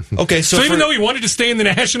here. Okay, so even though he wanted to stay in the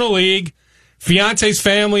National League, fiance's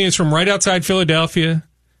family is from right outside Philadelphia,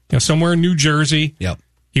 somewhere in New Jersey. Yep.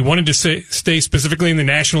 He wanted to stay specifically in the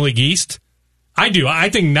National League East. I do. I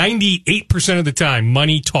think 98% of the time,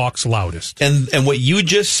 money talks loudest. And what you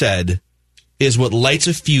just said is what lights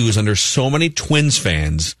a fuse under so many Twins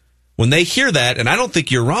fans when they hear that. And I don't think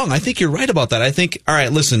you're wrong. I think you're right about that. I think, all right,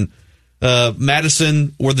 listen,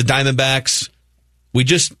 Madison, we're the Diamondbacks. We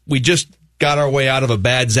just got our way out of a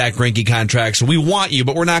bad Zach Greinke contract, so we want you,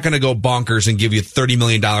 but we're not going to go bonkers and give you $30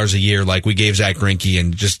 million a year like we gave Zach Greinke,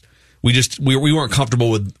 and we weren't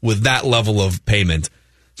comfortable with that level of payment.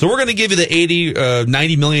 So we're going to give you the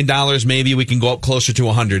 $90 million maybe. We can go up closer to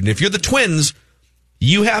 100. And if you're the Twins,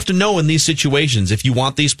 you have to know in these situations, if you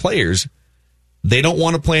want these players, they don't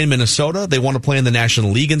want to play in Minnesota. They want to play in the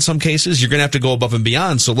National League in some cases. You're going to have to go above and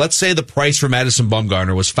beyond. So let's say the price for Madison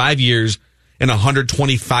Bumgarner was 5 years and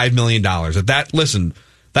 $125 million. Listen,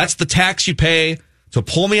 that's the tax you pay to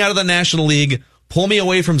pull me out of the National League, pull me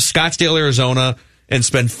away from Scottsdale, Arizona, and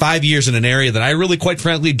spend 5 years in an area that I really, quite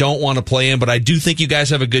frankly, don't want to play in, but I do think you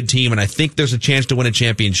guys have a good team, and I think there's a chance to win a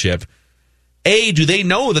championship. A, do they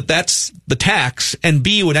know that that's the tax? And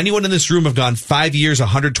B, would anyone in this room have gone 5 years,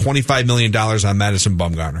 $125 million on Madison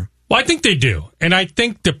Bumgarner? Well, I think they do. And I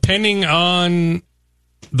think depending on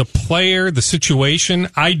the player, the situation,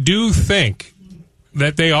 I do think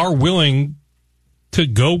that they are willing to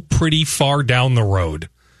go pretty far down the road.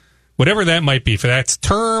 Whatever that might be. If that's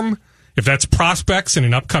term, if that's prospects in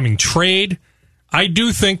an upcoming trade, I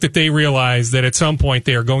do think that they realize that at some point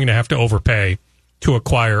they are going to have to overpay to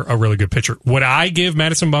acquire a really good pitcher. Would I give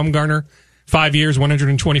Madison Bumgarner 5 years,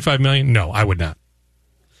 $125 million? No, I would not.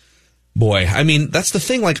 Boy, I mean, that's the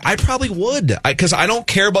thing. Like, I probably would, because I don't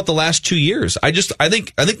care about the last 2 years. I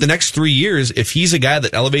think the next 3 years, if he's a guy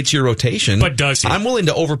that elevates your rotation, but does he? I'm willing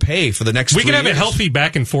to overpay for the next 3 years. We can have a healthy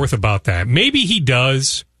back and forth about that. Maybe he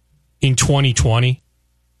does in 2020.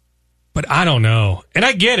 But I don't know. And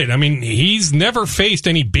I get it. I mean, he's never faced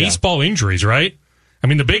any baseball injuries, right? I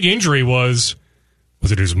mean, the big injury was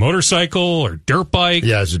it his motorcycle or dirt bike?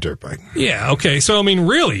 Yeah, it's a dirt bike. Yeah, okay. So, I mean,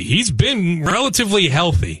 really, he's been relatively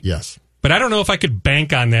healthy. Yes. But I don't know if I could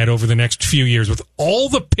bank on that over the next few years with all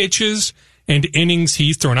the pitches and innings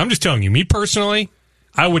he's thrown. I'm just telling you, me personally,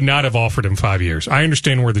 I would not have offered him 5 years. I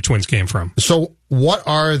understand where the Twins came from. So what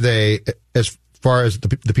are they, as far as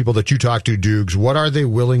the people that you talk to, Dukes, what are they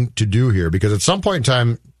willing to do here? Because at some point in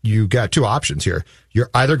time, you got two options here. You're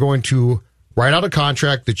either going to write out a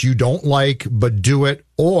contract that you don't like, but do it,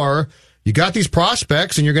 or you got these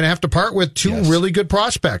prospects and you're going to have to part with two really good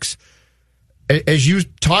prospects. As you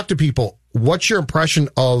talk to people, what's your impression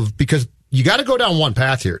of, because you got to go down one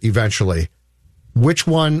path here eventually. Which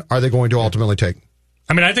one are they going to ultimately take?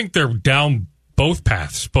 I mean, I think they're down both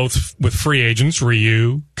paths, both with free agents,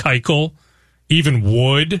 Ryu, Keuchel, even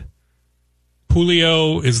Wood.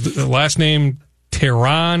 Julio is the last name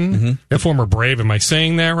Teheran, the former Brave. Am I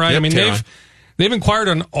saying that right? Yep, I mean, they've inquired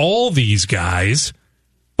on all these guys,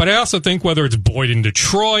 but I also think whether it's Boyd in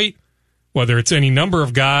Detroit, whether it's any number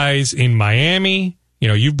of guys in Miami,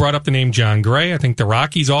 you brought up the name John Gray. I think the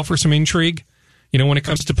Rockies offer some intrigue, when it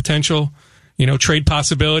comes to potential, trade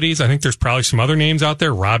possibilities. I think there's probably some other names out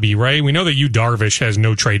there. Robbie Ray. We know that Yu Darvish has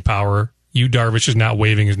no trade power. Yu Darvish is not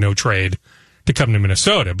waiving his no trade. to come to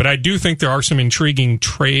Minnesota. But I do think there are some intriguing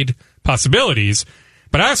trade possibilities.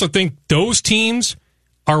 But I also think those teams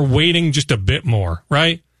are waiting just a bit more,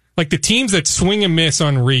 right? Like the teams that swing and miss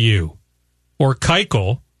on Ryu or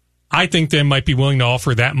Keuchel, I think they might be willing to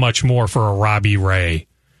offer that much more for a Robbie Ray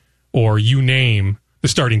or you name the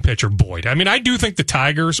starting pitcher, Boyd. I mean, I do think the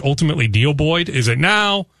Tigers ultimately deal Boyd. Is it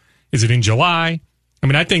now? Is it in July? I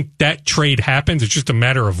mean, I think that trade happens. It's just a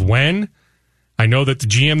matter of when. I know that the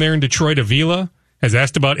GM there in Detroit, Avila, has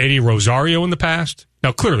asked about Eddie Rosario in the past.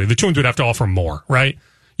 Now, clearly, the Twins would have to offer more, right?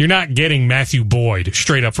 You're not getting Matthew Boyd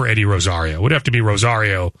straight up for Eddie Rosario. It would have to be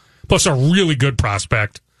Rosario plus a really good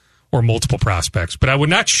prospect or multiple prospects. But I would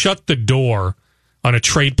not shut the door on a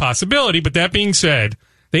trade possibility. But that being said,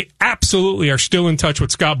 they absolutely are still in touch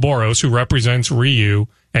with Scott Boras, who represents Ryu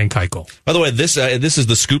and Keuchel. By the way, this is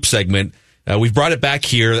the Scoop segment. We've brought it back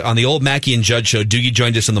here on the old Mackey and Judd show. Doogie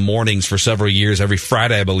joined us in the mornings for several years, every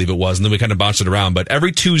Friday, I believe it was, and then we kind of bounced it around. But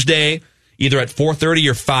every Tuesday, either at 4:30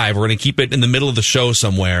 or 5, we're going to keep it in the middle of the show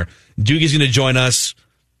somewhere. Doogie's going to join us.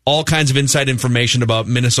 All kinds of inside information about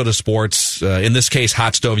Minnesota sports, in this case,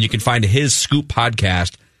 Hot Stove. You can find his Scoop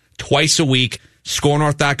podcast twice a week,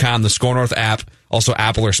 scorenorth.com, the Score North app, also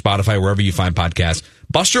Apple or Spotify, wherever you find podcasts.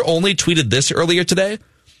 Buster Olney tweeted this earlier today.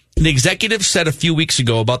 An executive said a few weeks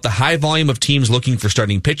ago about the high volume of teams looking for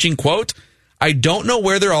starting pitching, quote, I don't know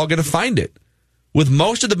where they're all going to find it. With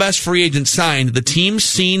most of the best free agents signed, the teams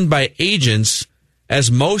seen by agents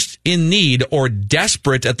as most in need or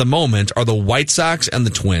desperate at the moment are the White Sox and the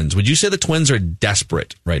Twins. Would you say the Twins are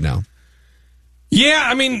desperate right now? Yeah,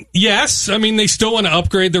 I mean, yes. I mean, they still want to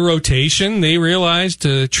upgrade the rotation. They realize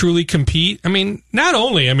to truly compete. I mean, not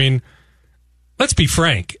only, let's be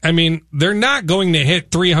frank. I mean, they're not going to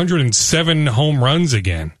hit 307 home runs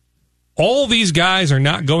again. All these guys are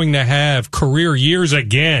not going to have career years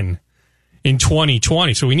again in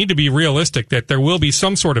 2020. So we need to be realistic that there will be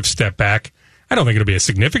some sort of step back. I don't think it'll be a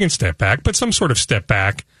significant step back, but some sort of step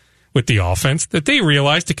back with the offense that they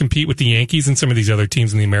realize to compete with the Yankees and some of these other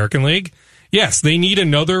teams in the American League. Yes, they need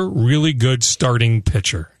another really good starting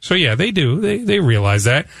pitcher. So yeah, they do. They realize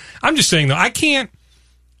that. I'm just saying though, I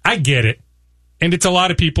get it. And it's a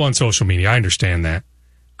lot of people on social media. I understand that.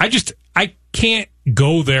 I can't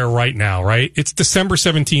go there right now, right? It's December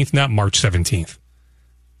 17th, not March 17th.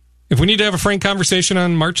 If we need to have a frank conversation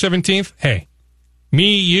on March 17th, hey,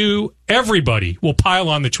 me, you, everybody will pile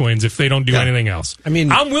on the Twins if they don't do anything else. I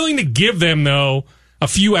mean, I'm willing to give them, though, a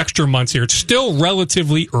few extra months here. It's still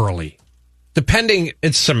relatively early. Depending,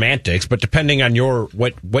 it's semantics, but depending on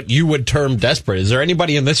what you would term desperate, is there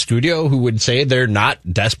anybody in this studio who would say they're not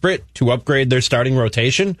desperate to upgrade their starting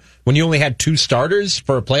rotation when you only had 2 starters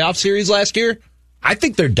for a playoff series last year? I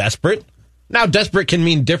think they're desperate. Now, desperate can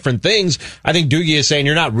mean different things. I think Doogie is saying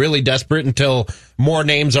you're not really desperate until more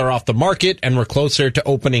names are off the market and we're closer to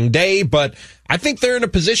opening day, but I think they're in a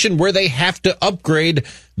position where they have to upgrade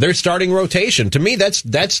their starting rotation. To me, that's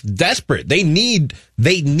desperate. They need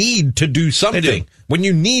to do something. When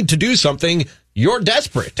you need to do something, you're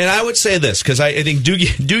desperate. And I would say this, because I think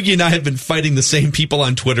Doogie and I have been fighting the same people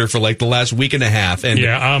on Twitter for like the last week and a half. And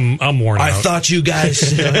yeah, I'm worn out. I thought you guys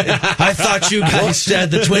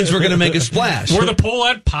said the Twins were going to make a splash. We're the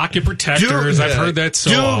Poulette pocket protectors. I've heard that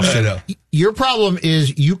so often. Your problem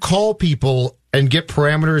is you call people and get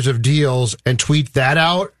parameters of deals and tweet that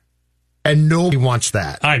out, and nobody wants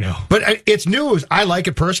that. I know. But it's news. I like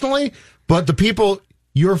it personally, but the people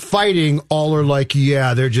you're fighting all are like,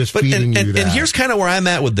 yeah, they're just feeding you that. And here's kind of where I'm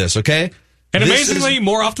at with this, okay? And amazingly,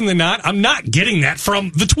 more often than not, I'm not getting that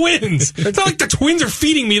from the Twins. It's not like the Twins are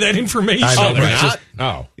feeding me that information.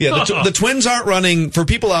 The Twins aren't running, for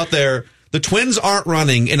people out there, the Twins aren't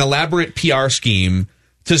running an elaborate PR scheme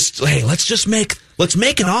to, hey, let's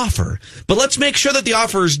make an offer, but let's make sure that the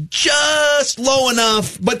offer is just low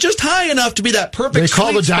enough, but just high enough to be that perfect. They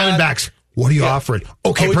call the Diamondbacks. What are you offering?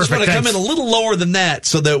 Okay, we perfect. just want to come in a little lower than that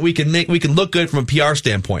so that we can look good from a PR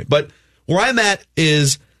standpoint. But where I'm at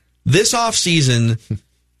is this offseason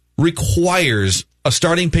requires a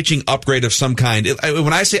starting pitching upgrade of some kind.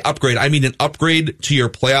 When I say upgrade, I mean an upgrade to your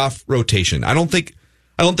playoff rotation. I don't think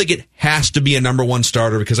it has to be a number 1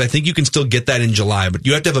 starter, because I think you can still get that in July, but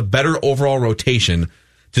you have to have a better overall rotation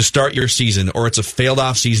to start your season, or it's a failed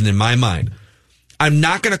off season in my mind. I'm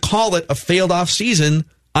not going to call it a failed off season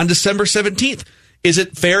on December 17th. Is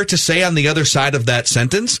it fair to say on the other side of that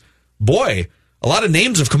sentence, boy, a lot of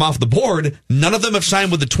names have come off the board. None of them have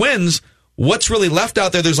signed with the Twins. What's really left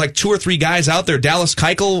out there? There's like 2 or 3 guys out there. Dallas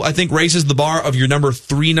Keuchel, I think, raises the bar of your number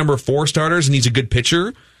 3, number 4 starters, and he's a good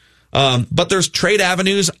pitcher. But there's trade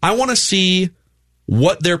avenues. I want to see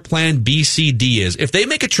what their plan B, C, D is. If they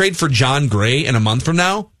make a trade for John Gray in a month from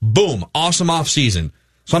now, boom, awesome offseason.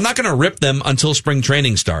 So I'm not going to rip them until spring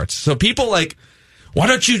training starts. So people like, why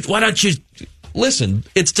don't you listen?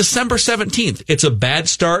 It's December 17th. It's a bad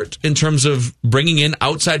start in terms of bringing in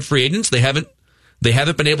outside free agents. They haven't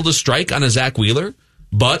been able to strike on a Zach Wheeler,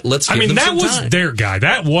 but let's give them some time. That was their guy.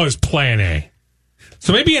 That was plan A.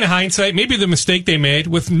 So maybe in hindsight, maybe the mistake they made,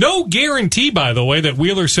 with no guarantee, by the way, that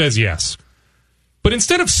Wheeler says yes. But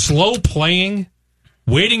instead of slow playing,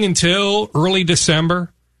 waiting until early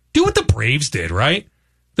December, do what the Braves did, right?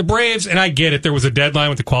 The Braves, and I get it, there was a deadline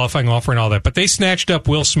with the qualifying offer and all that, but they snatched up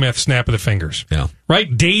Will Smith, snap of the fingers. Yeah.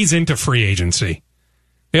 Right? Days into free agency.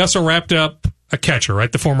 They also wrapped up a catcher,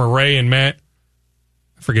 right? The former Ray and Matt,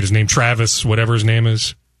 I forget his name, Travis, whatever his name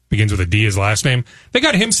is, begins with a D, his last name. They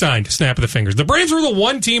got him signed, snap of the fingers. The Braves were the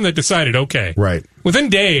one team that decided, okay, right, within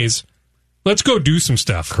days, let's go do some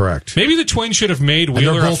stuff. Correct. Maybe the Twins should have made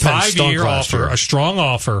Wheeler a 5-year offer, a strong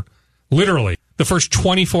offer, literally, the first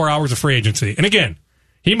 24 hours of free agency. And again,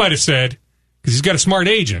 he might have said, because he's got a smart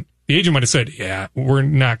agent, the agent might have said, yeah, we're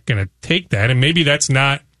not going to take that. And maybe that's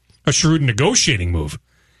not a shrewd negotiating move.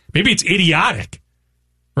 Maybe it's idiotic,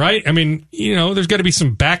 right? I mean, there's got to be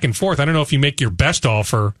some back and forth. I don't know if you make your best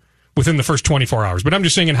offer within the first 24 hours. But I'm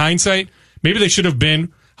just saying in hindsight, maybe they should have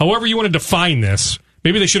been, however you want to define this,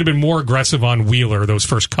 maybe they should have been more aggressive on Wheeler those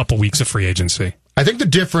first couple weeks of free agency. I think the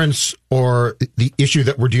difference or the issue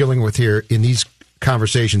that we're dealing with here in these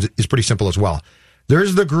conversations is pretty simple as well.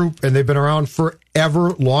 There's the group, and they've been around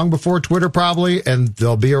forever, long before Twitter probably, and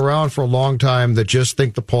they'll be around for a long time, that just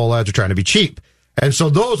think the poll ads are trying to be cheap. And so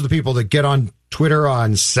those are the people that get on Twitter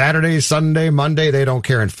on Saturday, Sunday, Monday. They don't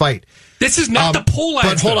care and fight. This is not the poll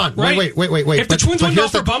ads, but hold on. Right? Wait. If the Twins went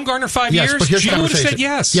off for Bumgarner 5 years, Jim would have said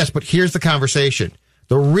yes. Yes, but here's the conversation.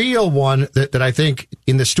 The real one that I think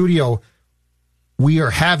in the studio we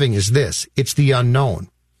are having is this. It's the unknown.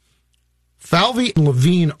 Falvey and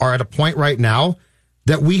Levine are at a point right now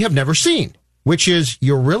that we have never seen, which is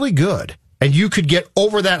you're really good and you could get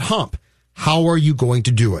over that hump. How are you going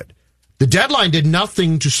to do it? The deadline did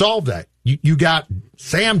nothing to solve that. You got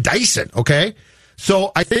Sam Dyson, okay?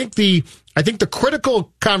 So I think the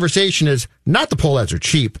critical conversation is not the poll ads are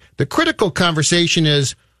cheap. The critical conversation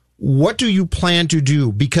is, what do you plan to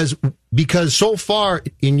do? Because so far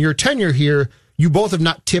in your tenure here, you both have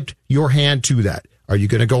not tipped your hand to that. Are you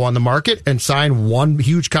going to go on the market and sign one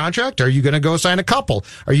huge contract? Are you going to go sign a couple?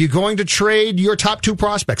 Are you going to trade your top 2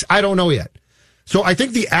 prospects? I don't know yet. So I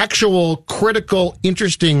think the actual critical,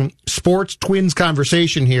 interesting sports Twins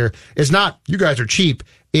conversation here is not, you guys are cheap.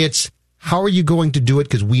 It's, how are you going to do it?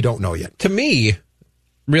 Because we don't know yet. To me,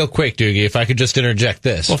 real quick, Doogie, if I could just interject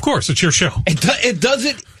this. Well, of course, it's your show.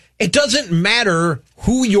 It doesn't matter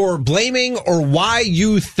who you're blaming or why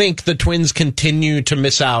you think the Twins continue to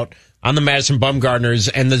miss out on the Madison Bumgarners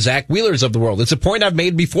and the Zach Wheelers of the world. It's a point I've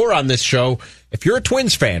made before on this show. If you're a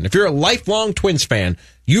Twins fan, if you're a lifelong Twins fan,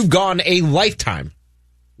 you've gone a lifetime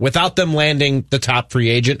without them landing the top free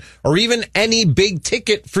agent or even any big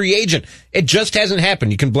ticket free agent. It just hasn't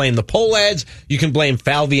happened. You can blame the poll ads. You can blame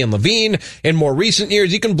Falvey and Levine. In more recent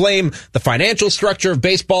years, you can blame the financial structure of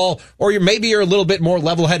baseball, or maybe you're a little bit more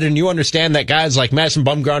level-headed and you understand that guys like Madison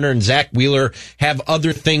Bumgarner and Zach Wheeler have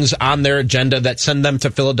other things on their agenda that send them to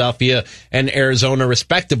Philadelphia and Arizona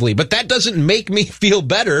respectively. But that doesn't make me feel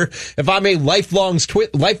better if I'm a lifelong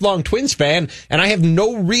Twins fan and I have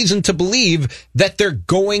no reason to believe that they're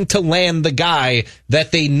going to land the guy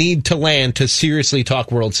that they need to land to seriously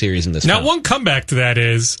talk World Series in this Now, one comeback to that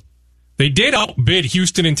is they did outbid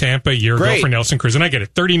Houston and Tampa a year ago for Nelson Cruz. And I get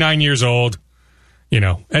it, 39 years old.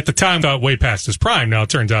 At the time, thought way past his prime. Now it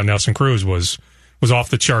turns out Nelson Cruz was off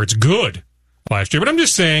the charts good last year. But I'm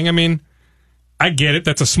just saying, I get it.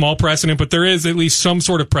 That's a small precedent, but there is at least some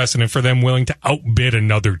sort of precedent for them willing to outbid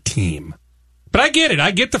another team. But I get it.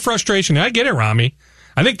 I get the frustration. I get it, Rami.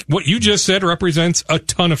 I think what you just said represents a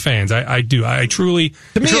ton of fans. I do. I truly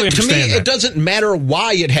understand to me, that. It doesn't matter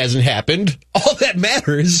why it hasn't happened. All that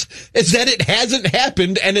matters is that it hasn't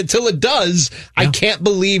happened, and until it does, I can't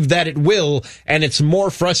believe that it will, and it's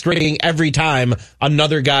more frustrating every time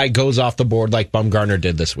another guy goes off the board like Bumgarner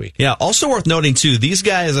did this week. Yeah, also worth noting, too, these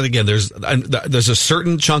guys, and again, there's a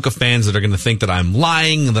certain chunk of fans that are going to think that I'm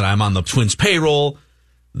lying, that I'm on the Twins payroll.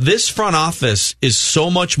 This front office is so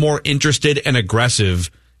much more interested and aggressive,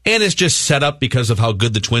 and it's just set up because of how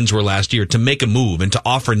good the Twins were last year to make a move and to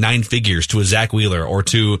offer 9 figures to a Zach Wheeler or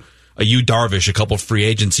to a Yu Darvish a couple free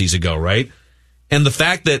agencies ago, right? And the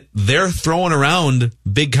fact that they're throwing around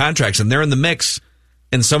big contracts and they're in the mix,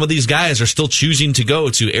 and some of these guys are still choosing to go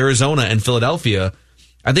to Arizona and Philadelphia,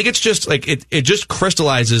 I think it's just like it just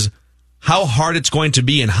crystallizes how hard it's going to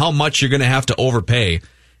be and how much you're going to have to overpay.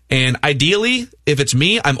 And ideally, if it's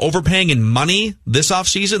me, I'm overpaying in money this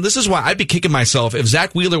offseason. This is why I'd be kicking myself if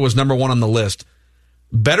Zach Wheeler was number one on the list.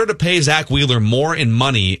 Better to pay Zach Wheeler more in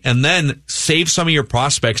money and then save some of your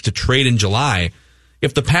prospects to trade in July.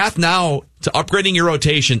 If the path now to upgrading your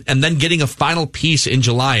rotation and then getting a final piece in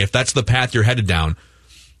July, if that's the path you're headed down,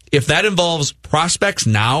 if that involves prospects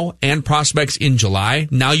now and prospects in July,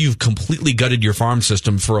 now you've completely gutted your farm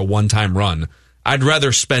system for a one-time run. I'd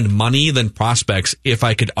rather spend money than prospects if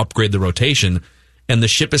I could upgrade the rotation, and the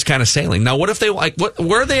ship is kind of sailing. Now, what if they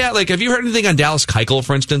where are they at? Like, have you heard anything on Dallas Keuchel,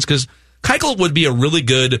 for instance? Because Keuchel would be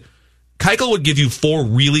Keuchel would give you 4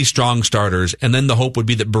 really strong starters, and then the hope would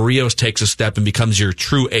be that Barrios takes a step and becomes your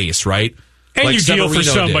true ace, right? And like you deal for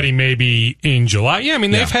somebody maybe in July. Yeah, I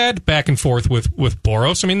mean, they've Yeah. had back and forth with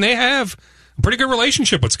Boros. I mean, they have a pretty good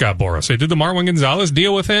relationship with Scott Boros. They did the Marwin Gonzalez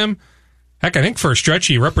deal with him. Heck, I think for a stretch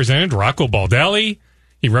he represented Rocco Baldelli.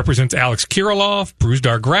 He represents Alex Kirilloff,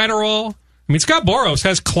 Brusdar Graterol. I mean, Scott Boros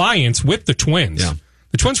has clients with the Twins. Yeah.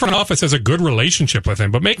 The Twins front office has a good relationship with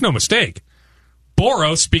him, but make no mistake,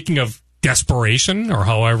 Boros, speaking of desperation, or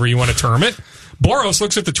however you want to term it, Boros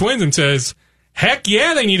looks at the Twins and says, heck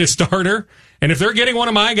yeah, they need a starter. And if they're getting one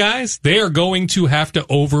of my guys, they are going to have to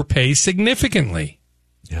overpay significantly.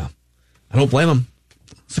 Yeah. I don't blame him.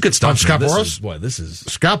 It's good stuff. Scott man. Boros?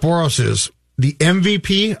 Scott Boros is the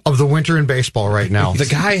MVP of the winter in baseball right now. The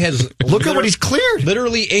guy has look at what he's cleared.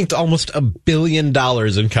 Literally inked almost $1 billion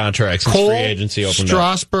in contracts since Cole, free agency opened up.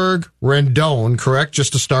 Strasburg, Rendon, correct?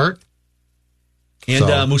 Just to start.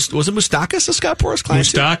 And was it Moustakas a Scott Boros client?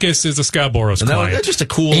 Moustakas is a Scott Boros And client. that's just a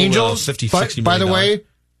cool Angels, 50, by, 60 by the million way,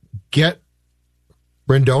 get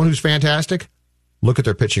Rendon, who's fantastic. Look at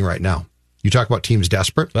their pitching right now. You talk about teams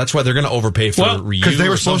desperate. That's why they're going to overpay for Ryu. Because they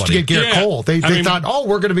were supposed to get Garrett Yeah. Cole. They thought,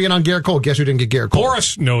 we're going to be in on Garrett Cole. Guess who didn't get Garrett Cole?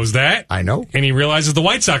 Boros knows that. I know. And he realizes the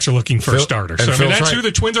White Sox are looking for a starter. So, I mean, Phil's that's right. who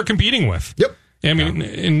the Twins are competing with. Yep. I mean,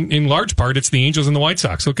 in large part, it's the Angels and the White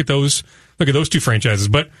Sox. Look at those two franchises.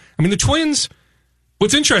 But, I mean, the Twins,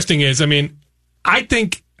 what's interesting is, they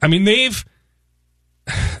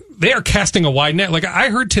are casting a wide net. Like, I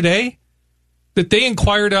heard today that they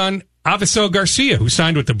inquired on Avisel Garcia, who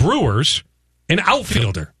signed with the Brewers, an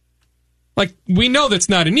outfielder. Like, we know that's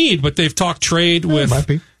not a need, but they've talked trade with,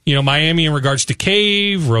 Miami in regards to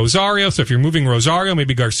Cave, Rosario. So if you're moving Rosario,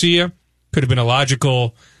 maybe Garcia could have been a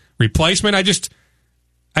logical replacement.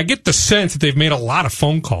 I get the sense that they've made a lot of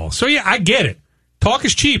phone calls. So yeah, I get it. Talk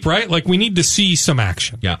is cheap, right? Like, we need to see some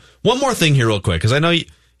action. Yeah. One more thing here real quick, because I know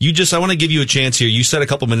I want to give you a chance here. You said a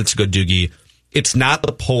couple minutes ago, Doogie, it's not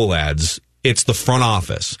the poll ads, it's the front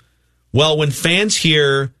office. Well, when fans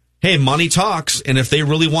hear, hey, money talks, and if they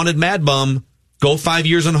really wanted Mad Bum, go 5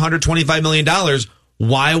 years on $125 million,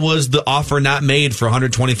 why was the offer not made for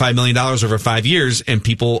 $125 million over 5 years? And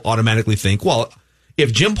people automatically think, well,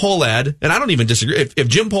 if Jim Pohlad, and I don't even disagree, if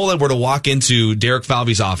Jim Pohlad were to walk into Derek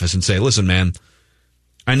Falvey's office and say, listen, man,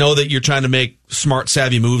 I know that you're trying to make smart,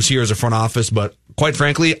 savvy moves here as a front office, but quite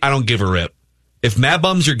frankly, I don't give a rip. If Mad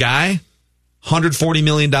Bum's your guy, $140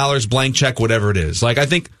 million, blank check, whatever it is. Like, I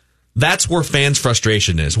think that's where fans'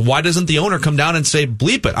 frustration is. Why doesn't the owner come down and say,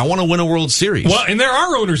 bleep it, I want to win a World Series? Well, and there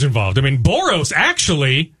are owners involved. I mean, Boros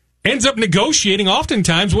actually ends up negotiating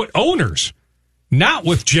oftentimes with owners, not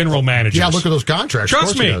with general managers. Yeah, look at those contracts.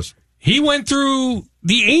 Trust me, he went through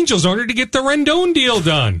the Angels owner to get the Rendon deal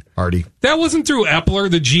done. Artie. That wasn't through Epler,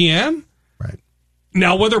 the GM. Right.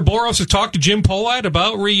 Now, whether Boros has talked to Jim Pohlad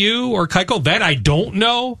about Ryu or Keuchel, that I don't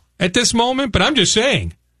know at this moment, but I'm just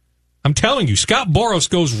saying. I'm telling you, Scott Boros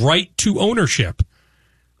goes right to ownership.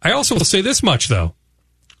 I also will say this much, though.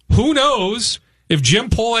 Who knows if Jim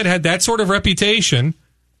Pohlad had that sort of reputation?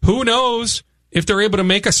 Who knows if they're able to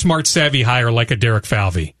make a smart, savvy hire like a Derek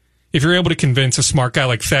Falvey? If you're able to convince a smart guy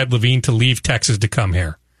like Thad Levine to leave Texas to come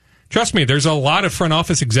here. Trust me, there's a lot of front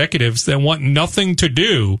office executives that want nothing to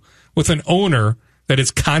do with an owner that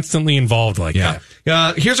is constantly involved like that.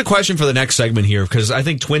 Here's a question for the next segment here, because I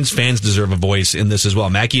think Twins fans deserve a voice in this as well.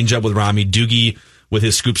 Mackie and Jeb with Rami, Doogie with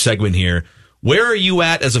his scoop segment here. Where are you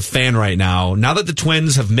at as a fan right now? Now that the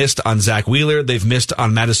Twins have missed on Zach Wheeler, they've missed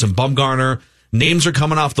on Madison Bumgarner, names are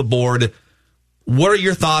coming off the board. What are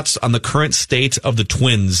your thoughts on the current state of the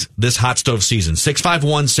Twins this hot stove season?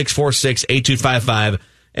 651-646-8255.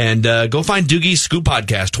 And go find Doogie's Scoop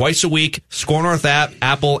Podcast twice a week, Score North app,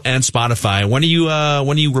 Apple, and Spotify. When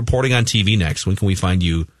are you reporting on TV next? When can we find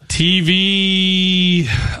you? TV,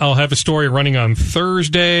 I'll have a story running on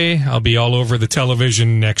Thursday. I'll be all over the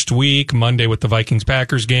television next week, Monday with the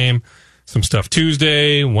Vikings-Packers game. Some stuff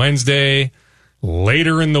Tuesday, Wednesday,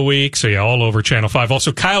 later in the week. So, yeah, all over Channel 5.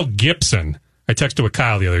 Also, Kyle Gibson. I texted with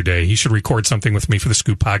Kyle the other day. He should record something with me for the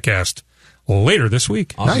Scoop podcast later this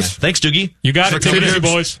week. Awesome. Nice. Thanks, Doogie. You got it. Take it easy,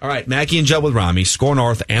 boys. All right, Mackie and Judd with Rami, Score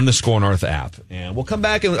North and the Score North app. And we'll come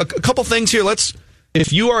back. A couple things here.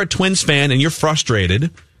 If you are a Twins fan and you're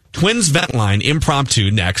frustrated, Twins Vent Line,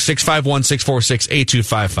 impromptu, next,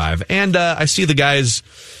 651-646-8255. And I see the guys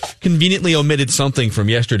conveniently omitted something from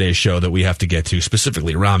yesterday's show that we have to get to,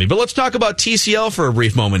 specifically Rami. But let's talk about TCL for a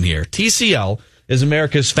brief moment here. TCL is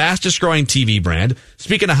America's fastest-growing TV brand.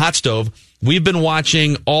 Speaking of hot stove, we've been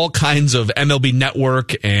watching all kinds of MLB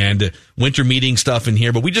Network and winter meeting stuff in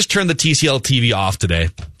here, but we just turned the TCL TV off today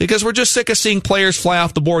because we're just sick of seeing players fly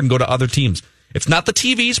off the board and go to other teams. It's not the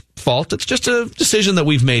TV's fault. It's just a decision that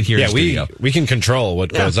we've made here in the studio. We can control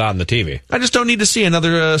what goes on the TV. I just don't need to see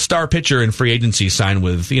another star pitcher in free agency sign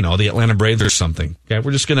with, the Atlanta Braves or something. Okay,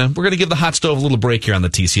 we're gonna give the hot stove a little break here on the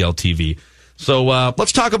TCL TV. So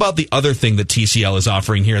let's talk about the other thing that TCL is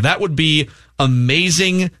offering here. That would be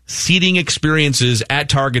amazing seating experiences at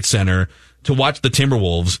Target Center to watch the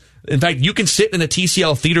Timberwolves. In fact, you can sit in a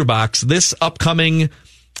TCL theater box this upcoming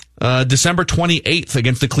December 28th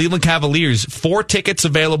against the Cleveland Cavaliers. 4 tickets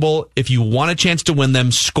available if you want a chance to win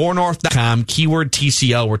them. ScoreNorth.com, keyword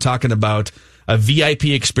TCL. We're talking about a VIP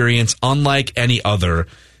experience unlike any other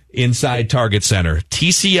inside Target Center.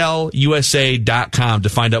 TCLUSA.com to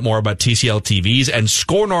find out more about TCL TVs and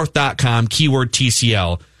ScoreNorth.com, keyword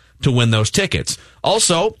TCL, to win those tickets.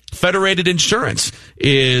 Also, Federated Insurance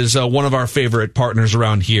is one of our favorite partners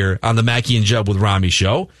around here on the Mackie and Judd with Rami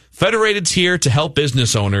show. Federated's here to help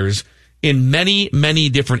business owners in many, many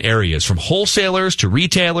different areas, from wholesalers to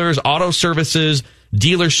retailers, auto services,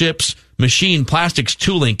 dealerships, machine, plastics,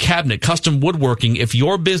 tooling, cabinet, custom woodworking. If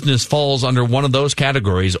your business falls under one of those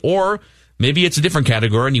categories, or maybe it's a different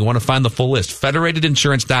category and you want to find the full list,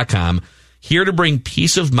 federatedinsurance.com, here to bring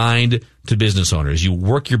peace of mind to business owners. You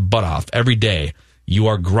work your butt off every day. You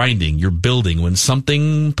are grinding, you're building. When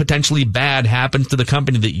something potentially bad happens to the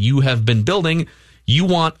company that you have been building, you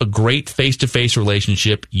want a great face-to-face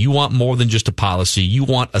relationship. You want more than just a policy. You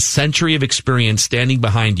want a century of experience standing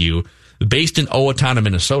behind you, based in Owatonna,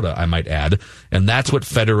 Minnesota, I might add. And that's what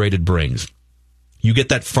Federated brings. You get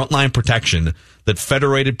that frontline protection that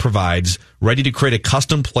Federated provides, ready to create a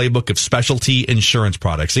custom playbook of specialty insurance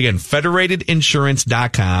products. Again,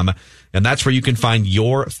 federatedinsurance.com, and that's where you can find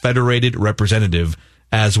your Federated representative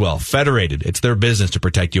as well. Federated, it's their business to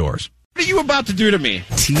protect yours. What are you about to do to me?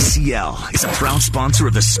 TCL is a proud sponsor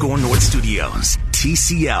of the Score North Studios.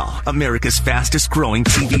 TCL, America's fastest growing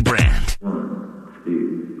TV brand. 1,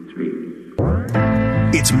 2, 3.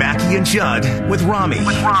 It's Mackie and Judd with Rami.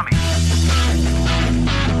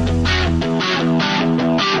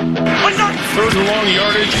 Third and long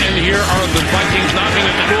yardage, and here are the Vikings knocking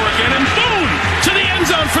at the door again, and boom! To the end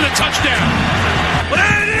zone for the touchdown.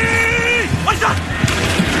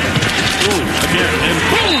 Boom, again, and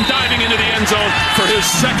boom! Diving into the end zone for his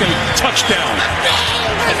second touchdown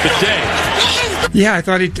of the day. Yeah, I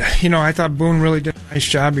thought Boone really did a nice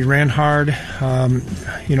job. He ran hard.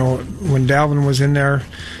 When Dalvin was in there,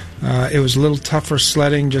 it was a little tougher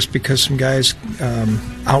sledding just because some guys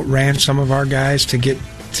outran some of our guys to get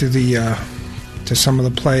to to some of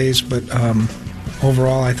the plays. But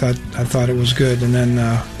overall, I thought it was good. And then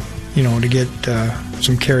to get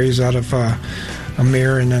some carries out of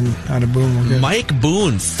Amir and then out of Boone were good. Mike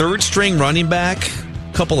Boone, third string running back,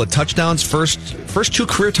 couple of touchdowns, first 2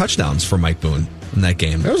 career touchdowns for Mike Boone in that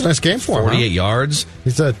game. That was a nice game for him. 48 yards.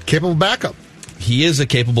 He's a capable backup. He is a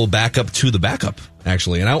capable backup to the backup,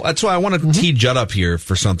 actually. And that's why I want to tee Judd up here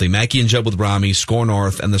for something. Mackie and Judd with Rami, Score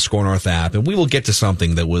North, and the Score North app. And we will get to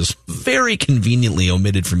something that was very conveniently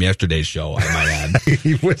omitted from yesterday's show, I might add.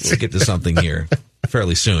 We'll get to something here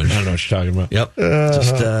fairly soon. I don't know what you're talking about. Yep.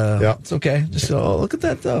 It's okay. Just look at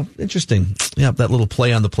that, though. Interesting. Yeah, that little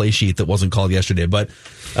play on the play sheet that wasn't called yesterday. But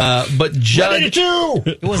Judd... What did you do?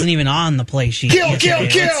 It wasn't even on the play sheet. Kill!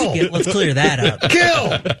 Let's clear that up.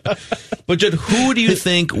 Kill! But Judd, who do you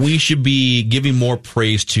think we should be giving more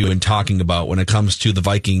praise to and talking about when it comes to the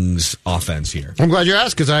Vikings offense here? I'm glad you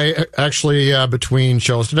asked, because I actually, between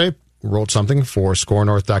shows today, wrote something for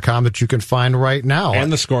ScoreNorth.com that you can find right now.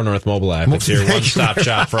 And the Score North mobile app. It's your one-stop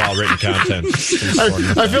shop for all written content.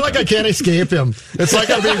 I feel like I can't escape him. It's like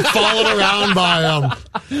I'm being followed around by him.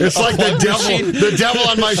 It's like the devil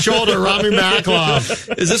on my shoulder, Rami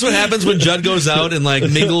Maklov. Is this what happens when Judd goes out and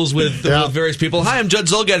mingles with various people? Hi, I'm Judd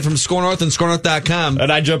Zulgad from Score North and ScoreNorth.com.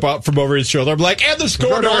 And I jump out from over his shoulder. I'm like, and the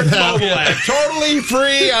Score North mobile app. Totally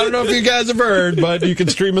free. I don't know if you guys have heard, but you can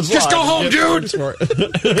stream us live. Just go home, dude.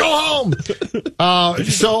 Go home.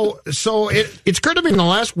 So it's occurred to me in the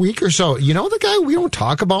last week or so, the guy we don't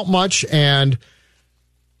talk about much, and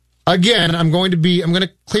Again, I'm going to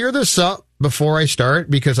clear this up before I start,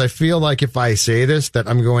 because I feel like if I say this, that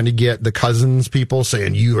I'm going to get the Cousins people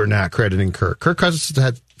saying you are not crediting Kirk. Kirk Cousins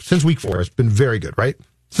had, since week 4, has been very good, right?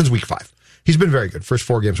 Since week 5. He's been very good. First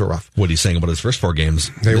 4 games were rough. What are you saying about his first 4 games?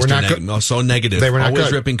 They were not good. So negative. They were not always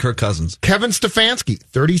good. ripping Kirk Cousins. Kevin Stefanski,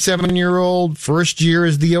 37-year-old, first year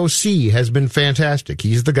as the OC, has been fantastic.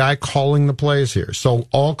 He's the guy calling the plays here. So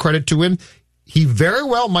all credit to him. He very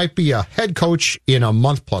well might be a head coach in a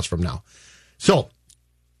month plus from now. So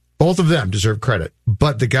both of them deserve credit.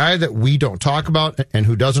 But the guy that we don't talk about and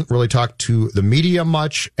who doesn't really talk to the media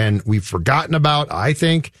much and we've forgotten about, I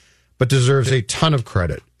think, but deserves a ton of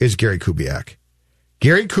credit, is Gary Kubiak.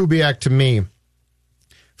 Gary Kubiak, to me,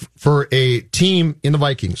 for a team in the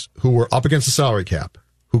Vikings who were up against the salary cap,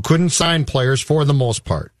 who couldn't sign players for the most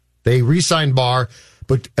part. They re-signed Barr,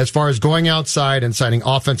 but as far as going outside and signing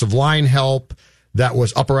offensive line help, that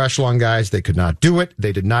was upper echelon guys. They could not do it.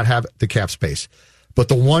 They did not have the cap space. But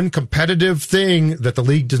the one competitive thing that the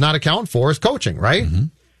league does not account for is coaching, right? Mm-hmm.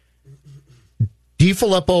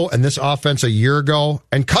 DiFilippo and this offense a year ago,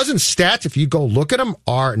 and Cousins' stats, if you go look at them,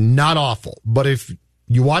 are not awful. But if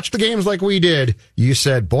you watch the games like we did, you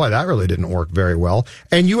said, boy, that really didn't work very well.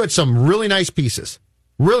 And you had some really nice pieces,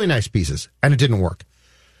 and it didn't work.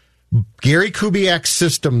 Gary Kubiak's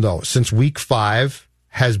system, though, since week 5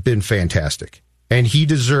 has been fantastic. And he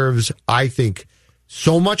deserves, I think,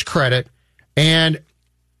 so much credit. And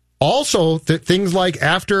also things like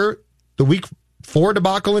after the week 4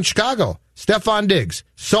 debacle in Chicago, Stephon Diggs,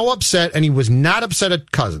 so upset, and he was not upset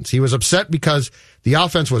at Cousins. He was upset because the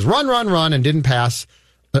offense was run, and didn't pass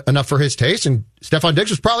enough for his taste, and Stephon Diggs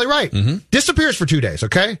was probably right. Mm-hmm. Disappears for 2 days,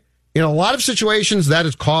 okay? In a lot of situations, that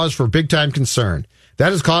is cause for big-time concern.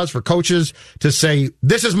 That is cause for coaches to say,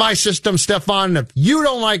 this is my system, Stephon, and if you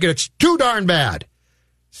don't like it, it's too darn bad.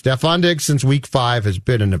 Stephon Diggs, since week 5, has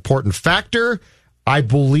been an important factor. I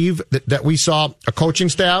believe that we saw a coaching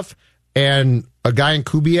staff and a guy in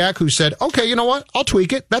Kubiak who said, okay, you know what? I'll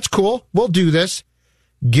tweak it. That's cool. We'll do this.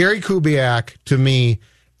 Gary Kubiak, to me,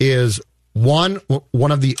 is one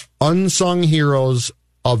of the unsung heroes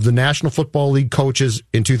of the National Football League coaches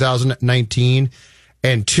in 2019.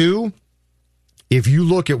 And 2, if you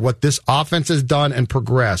look at what this offense has done and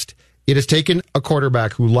progressed, it has taken a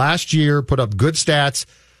quarterback who last year put up good stats,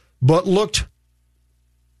 but looked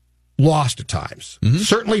lost at times. Mm-hmm.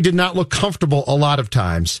 Certainly did not look comfortable a lot of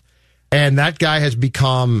times. And that guy has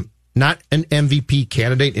become not an MVP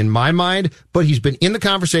candidate in my mind, but he's been in the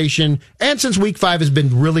conversation, and since week 5 has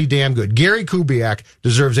been really damn good. Gary Kubiak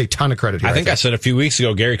deserves a ton of credit here. I think I said a few weeks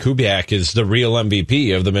ago, Gary Kubiak is the real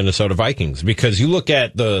MVP of the Minnesota Vikings, because you look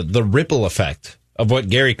at the ripple effect of what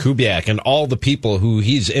Gary Kubiak and all the people who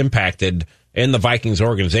he's impacted in the Vikings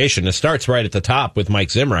organization. It starts right at the top with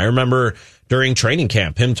Mike Zimmer. I remember during training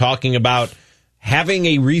camp, him talking about having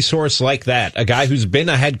a resource like that, a guy who's been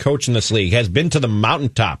a head coach in this league, has been to the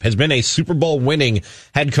mountaintop, has been a Super Bowl winning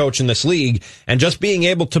head coach in this league, and just being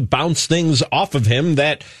able to bounce things off of him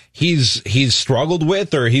that he's struggled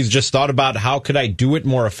with, or he's just thought about how could I do it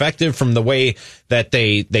more effective, from the way that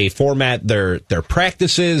they format their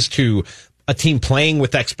practices to a team playing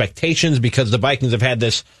with expectations, because the Vikings have had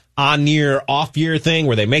this on-year, off-year thing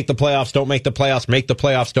where they make the playoffs, don't make the playoffs, make the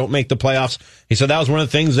playoffs, don't make the playoffs. He said that was one of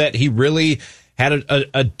the things that he really had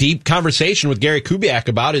a deep conversation with Gary Kubiak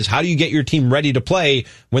about, is how do you get your team ready to play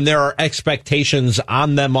when there are expectations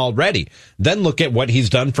on them already? Then look at what he's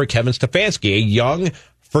done for Kevin Stefanski, a young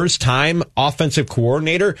first-time offensive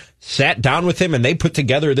coordinator, sat down with him and they put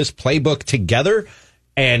together this playbook together.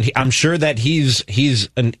 And I'm sure that he's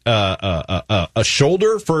a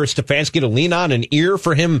shoulder for Stefanski to lean on, an ear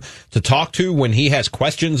for him to talk to when he has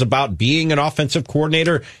questions about being an offensive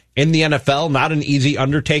coordinator in the NFL. Not an easy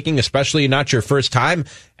undertaking, especially not your first time.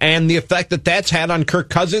 And the effect that that's had on Kirk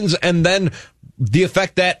Cousins, and then the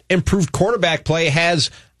effect that improved quarterback play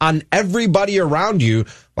has on everybody around you.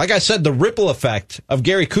 Like I said, the ripple effect of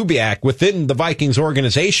Gary Kubiak within the Vikings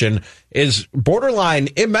organization is borderline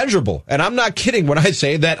immeasurable. And I'm not kidding when I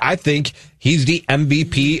say that I think he's the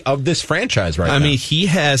MVP of this franchise right now. I mean, he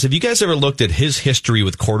has. Have you guys ever looked at his history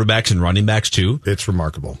with quarterbacks and running backs too? It's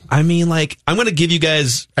remarkable. I mean, like, I'm going to give you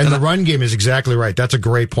guys... And the run game is exactly right. That's a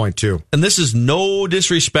great point too. And this is no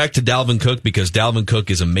disrespect to Dalvin Cook, because Dalvin Cook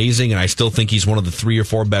is amazing, and I still think he's one of the 3 or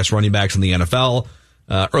 4 best running backs in the NFL.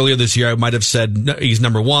 Earlier this year, I might have said he's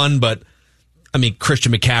number 1, but I mean,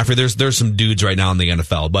 Christian McCaffrey, there's some dudes right now in the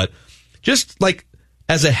NFL. But just like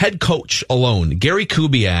as a head coach alone, Gary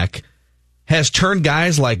Kubiak has turned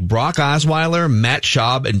guys like Brock Osweiler, Matt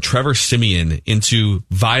Schaub, and Trevor Siemian into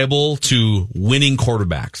viable to winning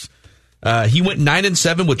quarterbacks. He went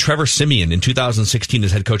 9-7 with Trevor Siemian in 2016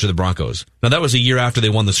 as head coach of the Broncos. Now, that was a year after they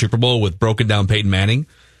won the Super Bowl with broken down Peyton Manning.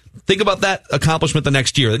 Think about that accomplishment the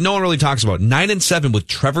next year that no one really talks about. 9-7 with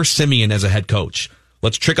Trevor Siemian as a head coach.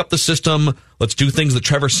 Let's trick up the system. Let's do things that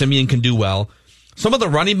Trevor Siemian can do well. Some of the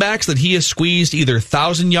running backs that he has squeezed either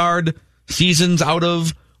 1,000-yard seasons out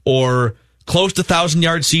of or close to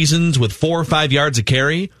 1,000-yard seasons with 4 or 5 yards a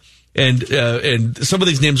carry. And some of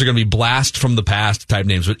these names are going to be blast from the past type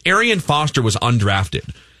names. But Arian Foster was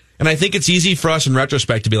undrafted. And I think it's easy for us in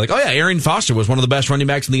retrospect to be like, oh yeah, Arian Foster was one of the best running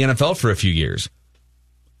backs in the NFL for a few years.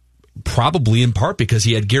 Probably in part because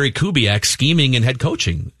he had Gary Kubiak scheming and head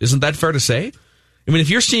coaching. Isn't that fair to say? I mean, if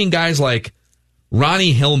you're seeing guys like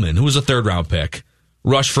Ronnie Hillman, who was a third-round pick,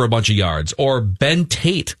 rush for a bunch of yards, or Ben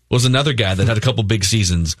Tate was another guy that had a couple big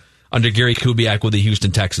seasons under Gary Kubiak with the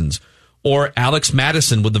Houston Texans, or Alex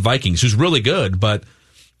Madison with the Vikings, who's really good, but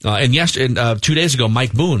 2 days ago,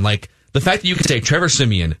 Mike Boone, like the fact that you can say Trevor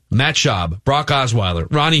Siemian, Matt Schaub, Brock Osweiler,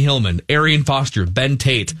 Ronnie Hillman, Arian Foster, Ben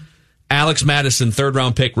Tate, Alex Madison,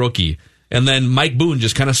 third-round pick rookie, and then Mike Boone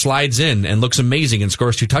just kind of slides in and looks amazing and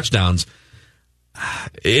scores 2 touchdowns.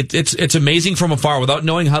 It's amazing from afar without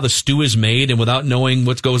knowing how the stew is made and without knowing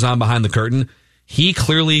what goes on behind the curtain. He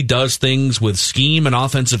clearly does things with scheme and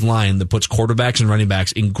offensive line that puts quarterbacks and running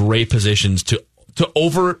backs in great positions to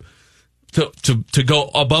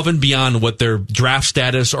go above and beyond what their draft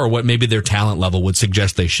status or what maybe their talent level would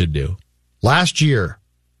suggest they should do. Last year,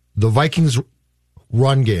 the Vikings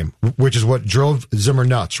run game, which is what drove Zimmer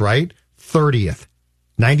nuts, right? 30th,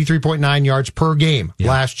 93.9 yards per game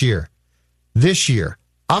last year. This year,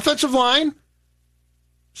 offensive line,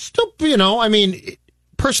 still,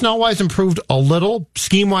 personnel-wise improved a little.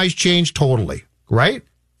 Scheme-wise changed totally, right?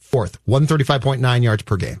 4th, 135.9 yards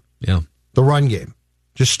per game. Yeah. The run game.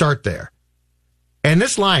 Just start there. And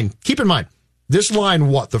this line, keep in mind, this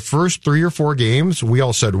line, the first 3 or 4 games, we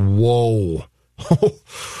all said, whoa.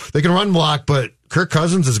 They can run block, but Kirk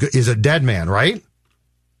Cousins is a dead man, right?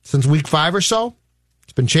 Since week 5 or so,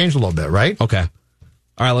 it's been changed a little bit, right? Okay.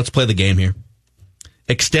 All right, let's play the game here.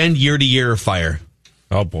 Extend year-to-year or fire.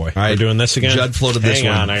 Oh, boy. All right. We're doing this again? Judd floated this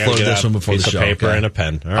one. I floated this one before the show. Piece of paper and a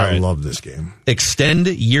pen. All right. I love this game. Extend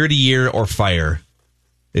year-to-year or fire.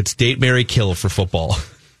 It's date, marry, kill for football.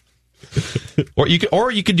 or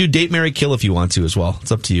you could do date, marry, kill if you want to as well.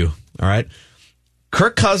 It's up to you. All right.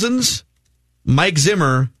 Kirk Cousins, Mike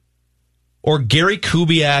Zimmer, or Gary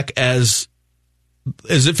Kubiak as...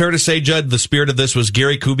 Is it fair to say, Judd, the spirit of this was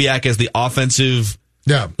Gary Kubiak as the offensive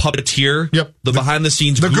puppeteer? Yep. The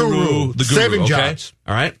behind-the-scenes guru. The guru. Saving okay? jobs.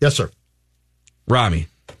 All right? Yes, sir. Rami.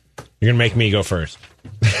 You're going to make me go first.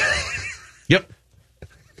 Yep.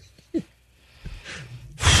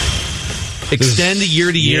 Extend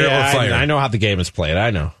year-to-year or fire. I know how the game is played.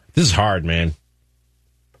 I know. This is hard, man.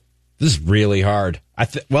 This is really hard.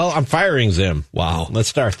 I'm firing Zim. Wow. Let's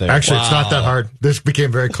start there. Actually, It's not that hard. This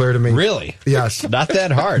became very clear to me. Really? Yes. Not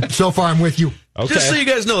that hard. So far, I'm with you. Okay. Just so you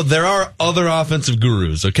guys know, there are other offensive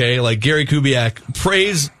gurus, okay? Like Gary Kubiak.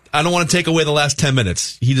 Praise. I don't want to take away the last 10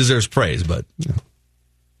 minutes. He deserves praise, but... Yeah.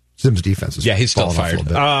 Zim's defense is he's still fired.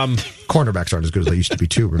 Cornerbacks aren't as good as they used to be,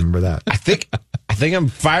 too. Remember that. I think I'm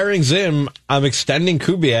firing Zim. I'm extending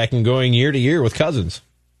Kubiak and going year to year with Cousins.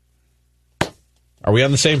 Are we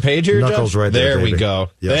on the same page here, Knuckles Jeff? right there, we baby.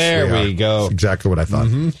 go. Yes, there we go. That's exactly what I thought.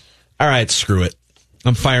 Mm-hmm. All right, screw it.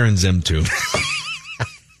 I'm firing Zim, too.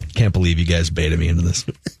 Can't believe you guys baited me into this.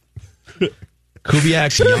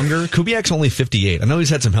 Kubiak's younger. Kubiak's only 58. I know he's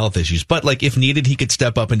had some health issues, but like if needed, he could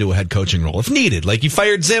step up into a head coaching role. If needed. Like you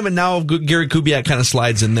fired Zim, and now Gary Kubiak kind of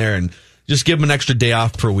slides in there and just give him an extra day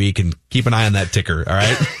off per week and keep an eye on that ticker, all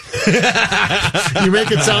right? You make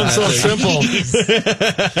it sound so simple.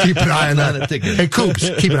 Keep an eye on that ticker. Hey, Coops,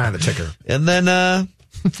 keep an eye on the ticker. And then I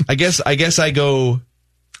guess I go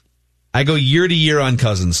year to year on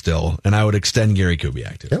Cousins still, and I would extend Gary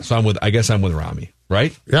Kubiak too. Yeah. So I'm with Rami,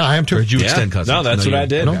 right? Yeah, I am too. Or did you extend Cousins? No, that's what I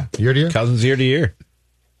did. No, year to year. Cousins year to year.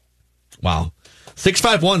 Wow.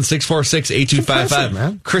 651-646-8255.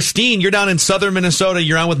 Man. Christine, you're down in southern Minnesota.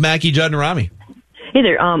 You're on with Mackie, Judd, and Rami. Hey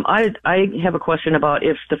there. I have a question about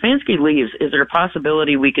if Stefanski leaves, is there a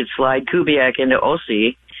possibility we could slide Kubiak into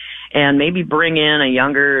OC and maybe bring in a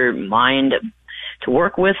younger mind to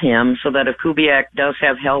work with him so that if Kubiak does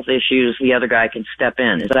have health issues, the other guy can step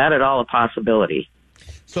in? Is that at all a possibility?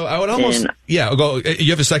 So I would almost... go.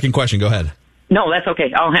 You have a second question. Go ahead. No, that's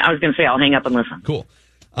okay. I was going to say I'll hang up and listen. Cool.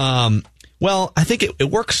 Well, I think it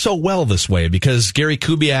works so well this way because Gary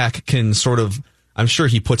Kubiak can sort of, I'm sure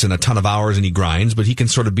he puts in a ton of hours and he grinds, but he can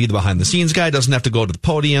sort of be the behind-the-scenes guy, doesn't have to go to the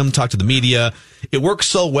podium, talk to the media. It works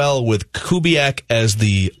so well with Kubiak as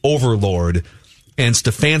the overlord and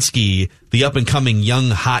Stefanski, the up-and-coming young,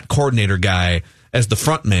 hot coordinator guy, as the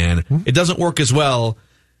front man. It doesn't work as well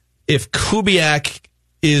if Kubiak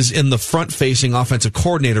is in the front-facing offensive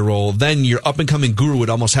coordinator role. Then your up-and-coming guru would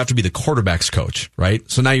almost have to be the quarterback's coach, right?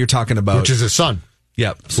 So now you're talking about... Which is his son.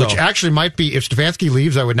 Yep. Which actually might be, if Stefanski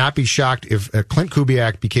leaves, I would not be shocked if Clint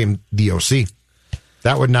Kubiak became the OC.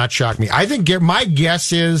 That would not shock me. I think my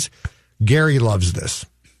guess is Gary loves this.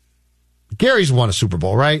 Gary's won a Super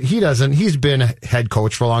Bowl, right? He doesn't. He's been head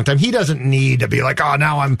coach for a long time. He doesn't need to be like, oh,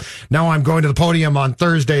 now I'm going to the podium on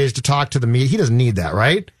Thursdays to talk to the media. He doesn't need that,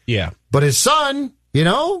 right? Yeah. But his son,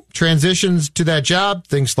 transitions to that job.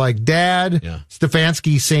 Thinks like dad. Yeah.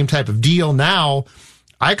 Stefanski, same type of deal. Now,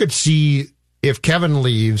 I could see if Kevin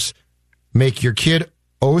leaves, make your kid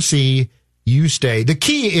OC, you stay. The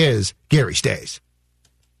key is Gary stays.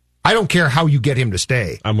 I don't care how you get him to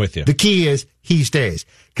stay. I'm with you. The key is he stays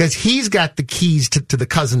because he's got the keys to the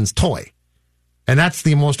cousin's toy. And that's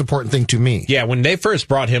the most important thing to me. Yeah, when they first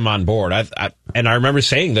brought him on board, I remember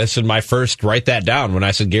saying this in my first write that down when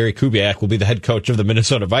I said Gary Kubiak will be the head coach of the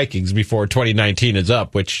Minnesota Vikings before 2019 is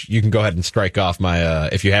up, which you can go ahead and strike off my,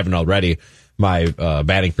 if you haven't already, my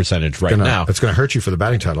batting percentage now. It's going to hurt you for the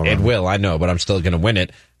batting title. It will, I know, but I'm still going to win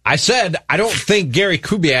it. I said, I don't think Gary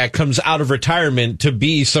Kubiak comes out of retirement to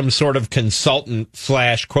be some sort of consultant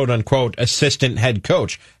 / quote unquote assistant head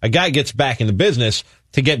coach. A guy gets back in the business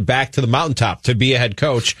to get back to the mountaintop, to be a head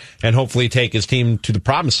coach and hopefully take his team to the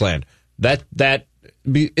promised land. That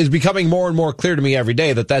is becoming more and more clear to me every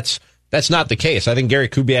day that's not the case. I think Gary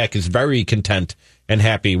Kubiak is very content and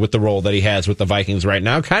happy with the role that he has with the Vikings right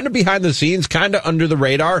now. Kind of behind the scenes, kind of under the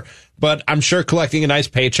radar, but I'm sure collecting a nice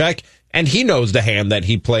paycheck. And he knows the hand that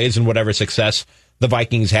he plays in whatever success the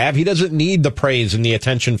Vikings have. He doesn't need the praise and the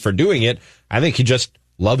attention for doing it. I think he just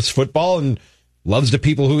loves football and loves the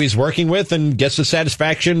people who he's working with and gets the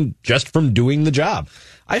satisfaction just from doing the job.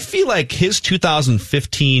 I feel like his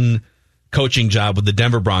 2015 coaching job with the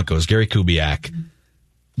Denver Broncos, Gary Kubiak,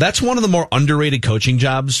 that's one of the more underrated coaching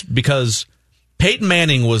jobs because Peyton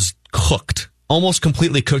Manning was cooked, almost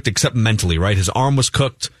completely cooked except mentally, right? His arm was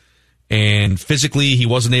cooked. And physically, he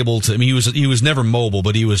wasn't able to. I mean, he was never mobile,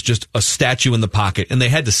 but he was just a statue in the pocket. And they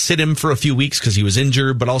had to sit him for a few weeks because he was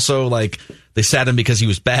injured, but also they sat him because he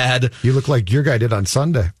was bad. You look like your guy did on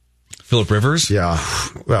Sunday, Phillip Rivers. Yeah,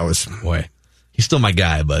 that was he's still my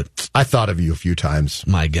guy, but I thought of you a few times.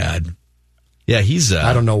 My God, yeah, he's.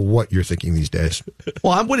 I don't know what you're thinking these days.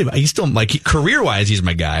 Well, I'm with him. He's still career wise, he's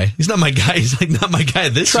my guy. He's not my guy. He's not my guy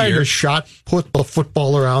this year. Trying to put the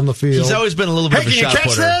football around the field. He's always been a little bit of a shot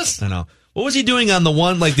putter. This? I know. What was he doing on the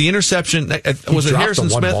one, the interception? Was it Harrison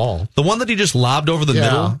Smith? Ball. The one that he just lobbed over the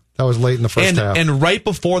middle? That was late in the first half. And right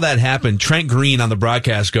before that happened, Trent Green on the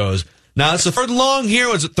broadcast goes, now it's the third and long here.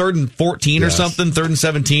 Was it 3rd and 14 or something? 3rd and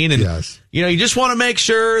 17? And, you just want to make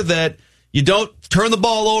sure that you don't turn the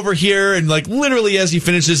ball over here. And literally as he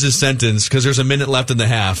finishes his sentence, because there's a minute left in the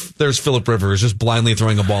half, there's Phillip Rivers just blindly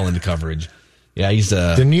throwing a ball into coverage. Yeah, he's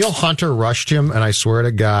Daniil Hunter rushed him, and I swear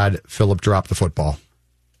to God, Phillip dropped the football.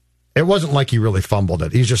 It wasn't like he really fumbled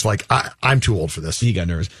it. He's just like, I'm too old for this. He got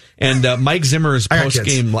nervous. And Mike Zimmer's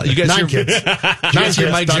post-game... You guys hear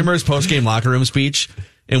Mike Zimmer's post-game locker room speech?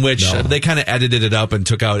 In which they kind of edited it up and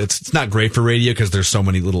took out... It's not great for radio because there's so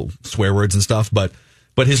many little swear words and stuff, but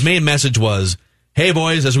his main message was, hey,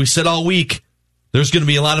 boys, as we said all week, there's going to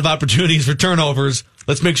be a lot of opportunities for turnovers.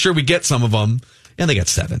 Let's make sure we get some of them. And they got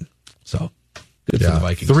 7. So, good for the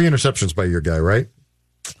Vikings. 3 interceptions by your guy, right?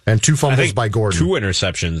 And 2 fumbles by Gordon. 2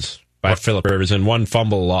 interceptions by Phillip Rivers and 1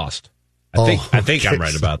 fumble lost. I think I'm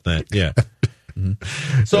right about that. Yeah.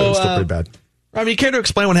 So, still pretty bad. Rob, you care to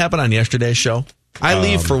explain what happened on yesterday's show? I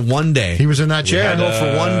leave for one day. He was in that chair. I go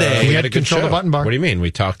for one day. He had to control the button bar. What do you mean?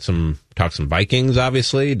 We talked some Vikings,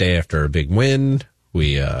 obviously, day after a big win.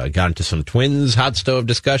 We got into some Twins hot stove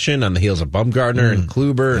discussion on the heels of Bumgarner and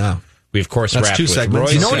Kluber. Yeah. We, of course, wrapped with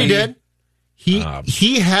Royce. You know what he did?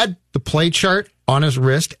 He had the play chart on his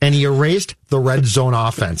wrist, and he erased the red zone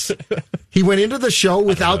offense. He went into the show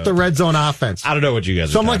without the red zone offense. I don't know what you guys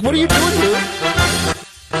are So I'm like, what are you doing, dude?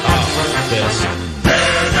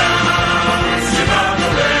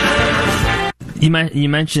 You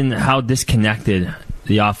mentioned how disconnected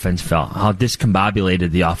the offense felt, how discombobulated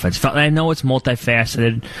the offense felt. And I know it's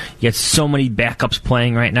multifaceted. You get so many backups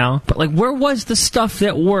playing right now. But, where was the stuff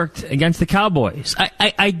that worked against the Cowboys?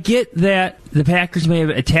 I get that the Packers may have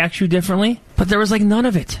attacked you differently, but there was, none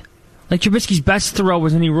of it. Trubisky's best throw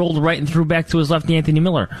was when he rolled right and threw back to his lefty Anthony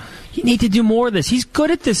Miller. You need to do more of this. He's good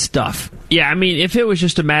at this stuff. Yeah, I mean, if it was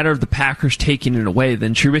just a matter of the Packers taking it away,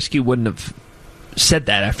 then Trubisky wouldn't have said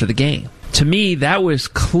that after the game. To me, that was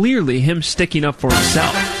clearly him sticking up for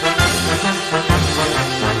himself.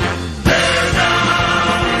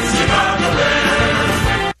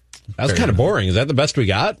 That was kind of boring. Is that the best we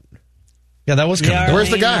got? Yeah, that was kind of. Where's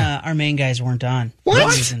the guy? Our main guys weren't on. What?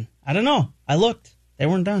 This season. I don't know. I looked. They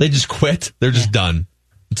weren't done. They just quit. They're just done.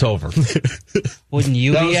 It's over. Wouldn't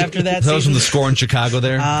you be after that? That was from the Score in Chicago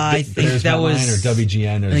there. I think that was or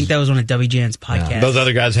WGN. I think that was one of WGN's podcasts. Those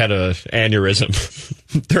other guys had an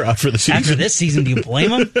aneurysm. They're out for the season. After this season, do you blame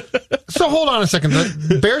them? So hold on a second.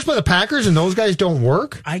 The Bears play the Packers, and those guys don't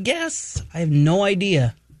work? I guess. I have no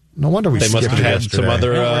idea. No wonder we They must have had some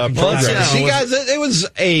other programming. See, guys, it was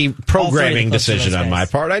a programming decision on my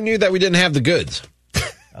part. I knew that we didn't have the goods.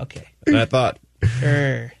 Okay. And I thought,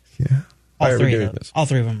 sure. Yeah. All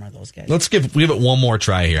three of them are those guys. Let's give it one more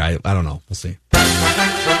try here. I don't know. We'll see.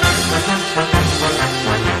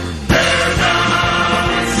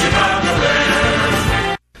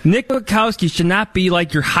 Nick Witkowski should not be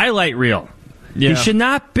like your highlight reel. Yeah. He should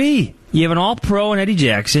not be. You have an all-pro in Eddie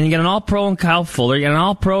Jackson. You got an all-pro in Kyle Fuller. You got an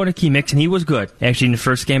all-pro in Akeem Hicks, and he was good. Actually, in the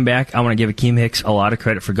first game back, I want to give Akeem Hicks a lot of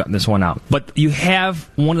credit for gutting this one out. But you have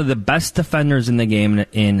one of the best defenders in the game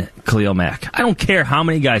in Khalil Mack. I don't care how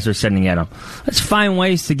many guys are sending at him. Let's find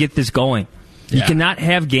ways to get this going. You cannot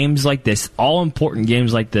have games like this, all-important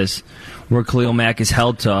games like this, where Khalil Mack is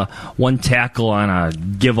held to one tackle on a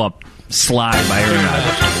give-up slide by Aaron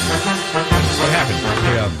Rodgers. what happened?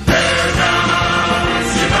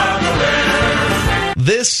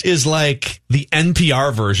 This is like the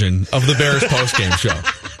NPR version of the Bears postgame show.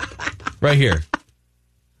 Right here.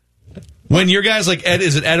 When your guys like Ed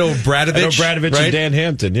O'Bradovich? Right? And Dan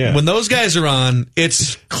Hampton, yeah. When those guys are on,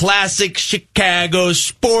 it's classic Chicago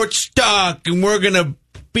sports talk, and we're going to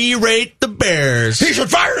berate the Bears. He should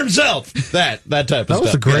fire himself. That type of stuff. That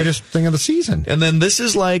was the greatest thing of the season. And then this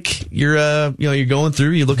is like you're going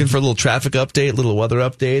through, you're looking for a little traffic update, a little weather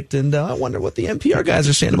update, and I wonder what the NPR guys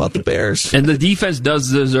are saying about the Bears. And the defense does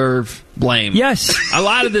deserve blame. Yes. A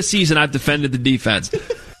lot of this season, I've defended the defense.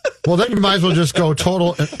 Well, then you might as well just go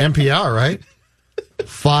total NPR, right?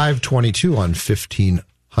 522 on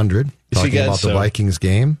 1500. Talking about the Vikings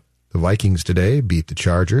game. The Vikings today beat the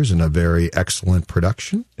Chargers in a very excellent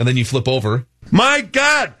production. And then you flip over. My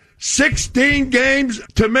God, 16 games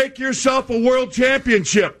to make yourself a world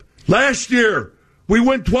championship. Last year, we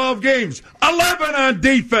win 12 games, 11 on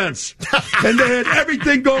defense. And they had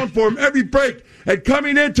everything going for them, every break. And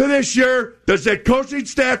coming into this year, does that coaching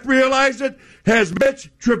staff realize it? Has Mitch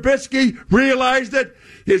Trubisky realized it?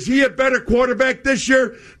 Is he a better quarterback this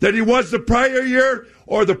year than he was the prior year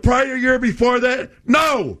or the prior year before that?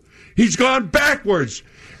 No. He's gone backwards.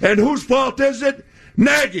 And whose fault is it?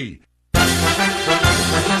 Nagy.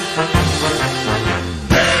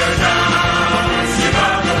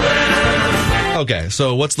 Okay,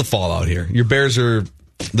 so what's the fallout here? Your Bears the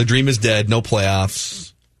dream is dead, no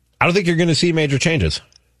playoffs. I don't think you're going to see major changes.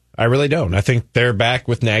 I really don't. I think they're back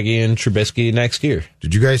with Nagy and Trubisky next year.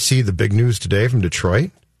 Did you guys see the big news today from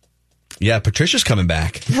Detroit? Yeah, Patricia's coming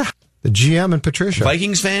back. Yeah. The GM and Patricia.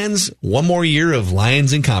 Vikings fans, one more year of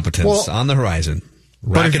Lions incompetence on the horizon.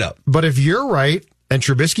 Rack it up. But if you're right and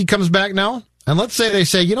Trubisky comes back now, and let's say they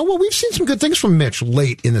say, you know what, we've seen some good things from Mitch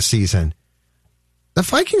late in the season. The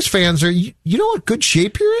Vikings fans are, you know what good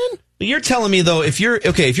shape you're in? You're telling me, though, if you're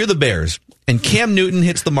the Bears and Cam Newton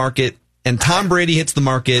hits the market and Tom Brady hits the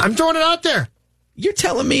market. I'm throwing it out there. You're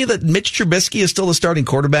telling me that Mitch Trubisky is still the starting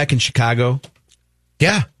quarterback in Chicago?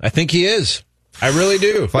 Yeah, I think he is. I really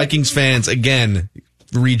do. Vikings fans, again,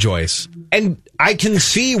 rejoice. And I can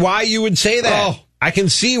see why you would say that. I can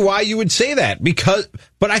see why you would say that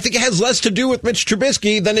but I think it has less to do with Mitch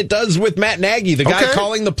Trubisky than it does with Matt Nagy, the guy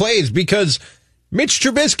calling the plays, because Mitch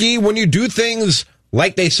Trubisky, when you do things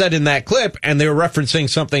like they said in that clip, and they were referencing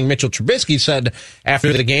something Mitchell Trubisky said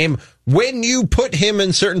after the game, when you put him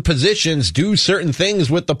in certain positions, do certain things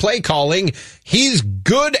with the play calling, he's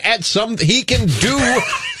good at he can do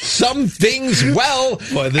some things well.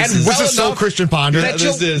 Boy, this is so Christian Ponder. I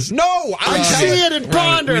see it in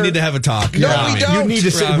Ponder. We need to have a talk. No, we don't.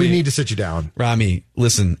 We need to sit you down. Rami,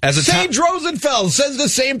 listen. Sage Rosenfeld says the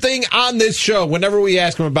same thing on this show whenever we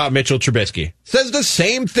ask him about Mitchell Trubisky. Says the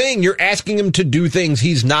same thing. You're asking him to do things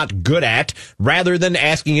he's not good at rather than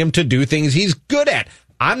asking him to do things he's good at.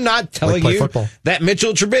 I'm not telling you that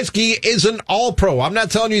Mitchell Trubisky is an all-pro. I'm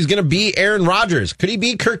not telling you he's going to be Aaron Rodgers. Could he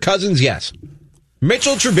be Kirk Cousins? Yes.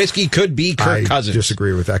 Mitchell Trubisky could be Kirk Cousins. I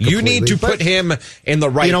disagree with that completely. You need to put him in the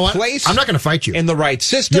right place. I'm not going to fight you. In the right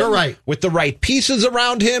system. You're right. With the right pieces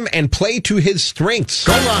around him and play to his strengths.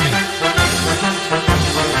 Go, Ronnie.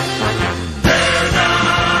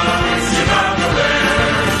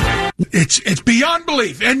 It's beyond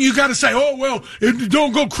belief. And you got to say,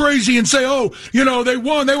 don't go crazy and say, they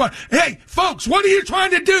won. Hey, folks, what are you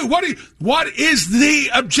trying to do? What is the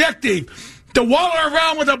objective? to wallow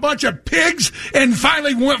around with a bunch of pigs and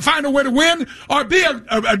finally find a way to win, or be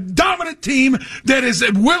a dominant team that is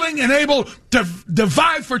willing and able to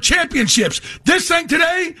vie for championships? This thing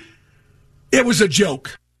today, it was a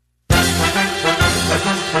joke.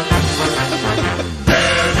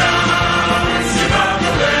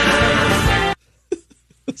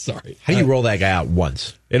 Sorry. How do you roll that guy out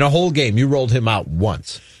once? In a whole game, you rolled him out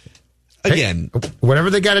once. Again, whatever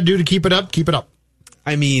they got to do to keep it up, keep it up.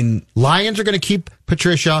 I mean, Lions are going to keep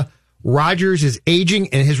Patricia. Rodgers is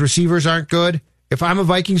aging and his receivers aren't good. If I'm a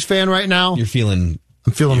Vikings fan right now, I'm feeling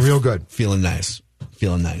real good. Feeling nice.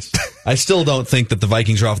 I still don't think that the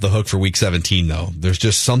Vikings are off the hook for Week 17, though. There's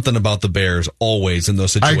just something about the Bears always in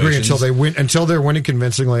those situations. I agree. Until they're winning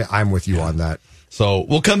convincingly, I'm with you on that. So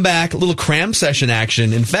we'll come back, a little cram session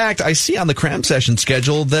action. In fact, I see on the cram session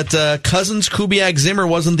schedule that Cousins Kubiak Zimmer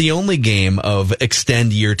wasn't the only game of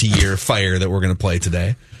extend year-to-year fire that we're going to play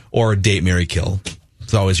today, or date, marry, kill.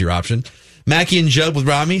 It's always your option. Mackie and Judd with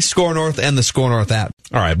Rami, Score North, and the Score North app.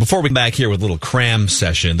 All right, before we come back here with a little cram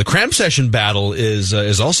session, the cram session battle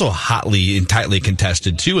is also hotly and tightly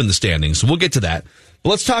contested, too, in the standings. So we'll get to that. But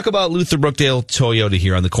let's talk about Luther Brookdale Toyota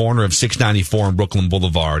here on the corner of 694 and Brooklyn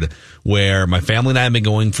Boulevard, where my family and I have been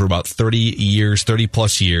going for about 30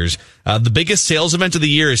 plus years. The biggest sales event of the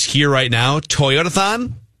year is here right now.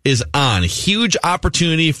 Toyotathon is on. Huge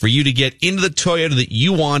opportunity for you to get into the Toyota that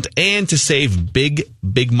you want and to save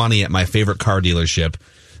big money at my favorite car dealership.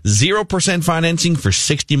 0% financing for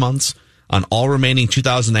 60 months on all remaining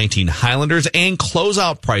 2019 Highlanders and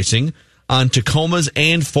closeout pricing on Tacomas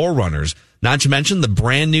and 4Runners. Not to mention the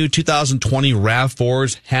brand new 2020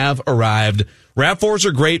 RAV4s have arrived. RAV4s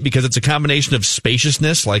are great because it's a combination of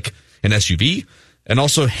spaciousness like an SUV and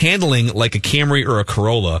also handling like a Camry or a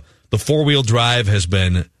Corolla. The four-wheel drive has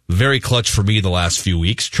been very clutch for me the last few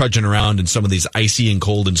weeks, trudging around in some of these icy and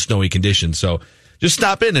cold and snowy conditions. So just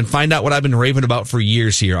stop in and find out what I've been raving about for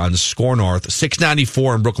years here on Score North,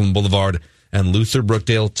 694 on Brooklyn Boulevard, and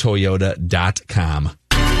LutherBrookdaleToyota.com.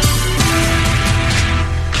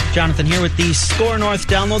 Jonathan here with the Score North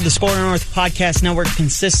download. The Score North podcast network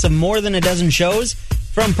consists of more than a dozen shows,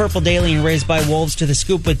 from Purple Daily and Raised by Wolves to The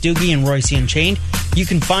Scoop with Doogie and Royce Unchained. You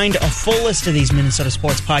can find a full list of these Minnesota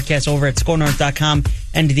sports podcasts over at ScoreNorth.com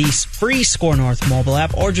and the free Score North mobile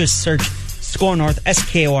app, or just search Score North,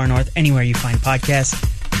 SKOR North, anywhere you find podcasts.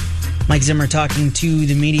 Mike Zimmer talking to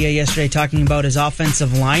the media yesterday, talking about his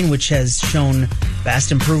offensive line, which has shown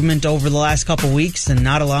vast improvement over the last couple weeks and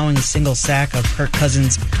not allowing a single sack of Kirk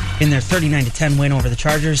Cousins in their 39-10 win over the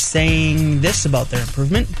Chargers, saying this about their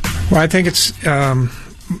improvement. Well, I think it's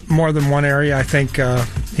more than one area. I think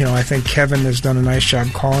Kevin has done a nice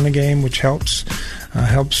job calling the game, which helps.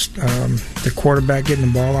 Helps the quarterback getting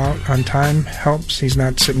the ball out on time. Helps. He's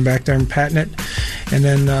not sitting back there and patting it. And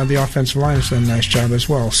then the offensive line has done a nice job as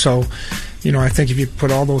well. So, I think if you put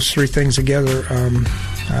all those three things together,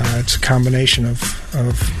 it's a combination of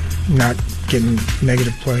not getting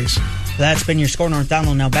negative plays. That's been your Score North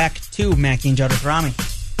download. Now back to Mackie and Judd with Rami.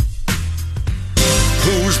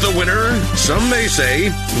 Who's the winner? Some may say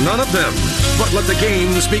none of them. But let the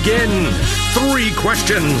games begin. 3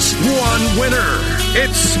 questions, 1 winner.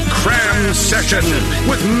 It's Cram Session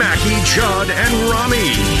with Mackie, Judd, and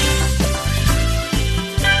Rami.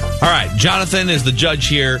 All right, Jonathan is the judge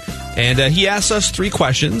here, and he asks us 3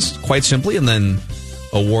 questions, quite simply, and then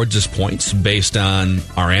awards us points based on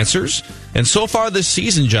our answers. And so far this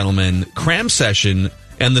season, gentlemen, Cram Session,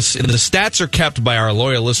 and the stats are kept by our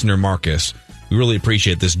loyal listener, Marcus. We really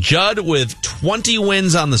appreciate this. Judd with 20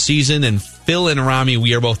 wins on the season, and Phil and Rami,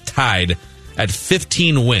 we are both tied at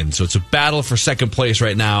 15 wins. So it's a battle for second place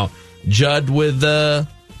right now. Judd with a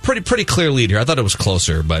pretty clear lead here. I thought it was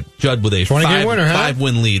closer, but Judd with a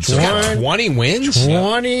 5-win lead. So 20 wins?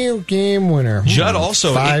 20-game winner. Judd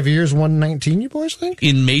also 5 years, 119, you boys think?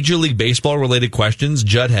 In Major League Baseball related questions,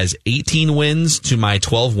 Judd has 18 wins to my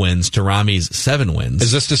 12 wins to Rami's 7 wins.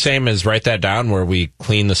 Is this the same as Write That Down, where we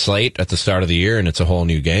clean the slate at the start of the year and it's a whole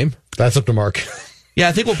new game? That's up to Mark. Yeah,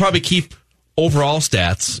 I think we'll probably keep overall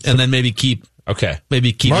stats and then maybe keep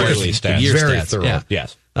yearly stats. Year Very stats. thorough. Yeah.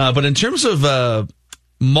 Yes. But in terms of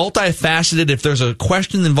multifaceted, if there's a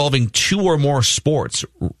question involving 2 or more sports,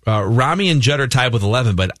 Rami and Judd are tied with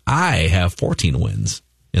 11, but I have 14 wins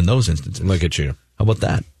in those instances. Look at you. How about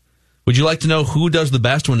that? Would you like to know who does the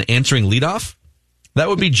best when answering leadoff? That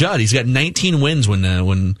would be Judd. He's got 19 wins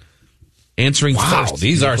when answering first.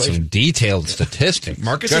 These are some detailed statistics.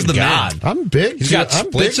 Marcus is the man. I'm big. He's got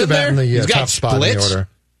splits in there? He's got top spot in the order.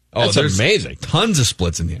 That's amazing. Tons of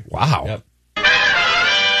splits in here. Wow. Yep.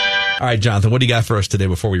 All right, Jonathan, what do you got for us today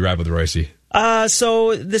before we ride with Royce?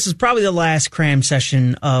 So this is probably the last cram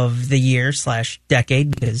session of the year /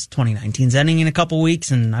 decade because 2019's ending in a couple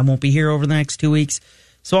weeks and I won't be here over the next 2 weeks.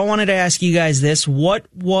 So I wanted to ask you guys this. What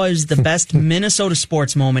was the best Minnesota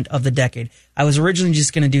sports moment of the decade? I was originally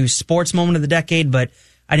just going to do sports moment of the decade, but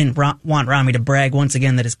I didn't want Rami to brag once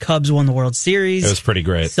again that his Cubs won the World Series. It was pretty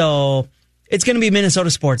great. So it's going to be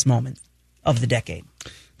Minnesota sports moment of the decade.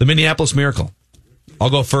 The Minneapolis Miracle.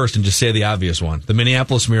 I'll go first and just say the obvious one. The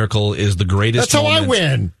Minneapolis Miracle is the greatest That's moment. how I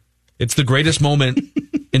win. It's the greatest moment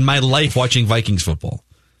in my life watching Vikings football.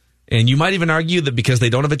 And you might even argue that because they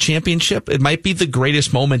don't have a championship, it might be the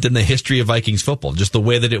greatest moment in the history of Vikings football, just the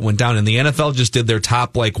way that it went down. And the NFL just did their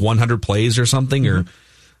top 100 plays or something,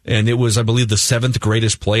 and it was, I believe, the 7th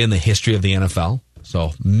greatest play in the history of the NFL.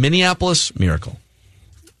 So, Minneapolis Miracle.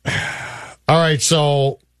 All right,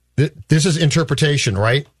 so this is interpretation,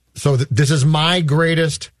 right? So this is my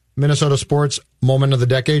greatest Minnesota sports moment of the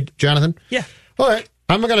decade, Jonathan? Yeah. All right.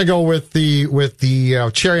 I'm going to go with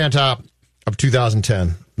the cherry on top of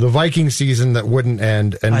 2010. The Viking season that wouldn't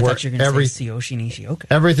end, and I where thought you were going to say Tsuyoshi Nishioka.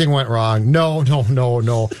 everything went wrong. No.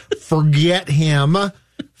 Forget him.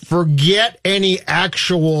 Forget any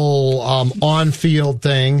actual on-field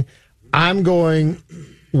thing. I'm going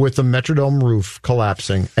with the Metrodome roof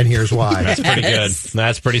collapsing, and here's why. That's pretty good.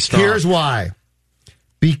 That's pretty strong. Here's why.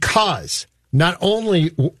 Because not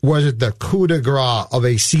only was it the coup de grace of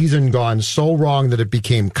a season gone so wrong that it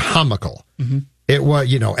became comical, it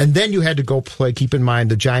was, and then you had to go play, keep in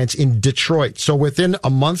mind, the Giants in Detroit. So within a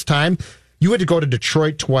month's time, you had to go to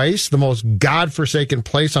Detroit twice, the most godforsaken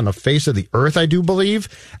place on the face of the earth, I do believe.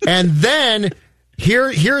 And then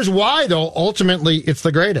here's why, though, ultimately it's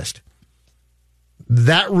the greatest.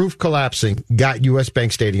 That roof collapsing got U.S.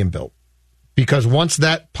 Bank Stadium built. Because once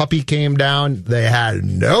that puppy came down, they had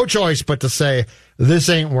no choice but to say, this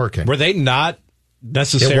ain't working. Were they not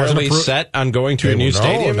necessarily set on going to a new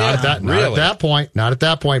stadium? Not at that point. Not at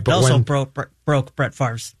that point. But It also when, broke Brett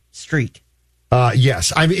Favre's streak.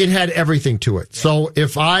 Yes. I mean, it had everything to it. So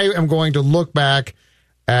if I am going to look back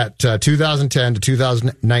at 2010 to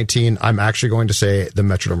 2019, I'm actually going to say the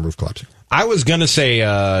Metrodome roof collapsing. I was going to say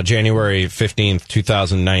January 15th,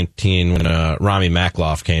 2019, when Rami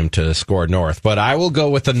Makloff came to Score North, but I will go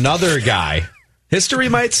with another guy. History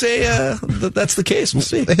might say that's the case. We'll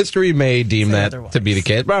see. History may deem that to be the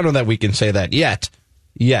case, but I don't know that we can say that yet.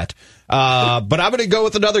 But I'm going to go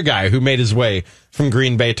with another guy who made his way from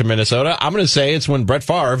Green Bay to Minnesota. I'm going to say it's when Brett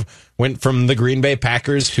Favre went from the Green Bay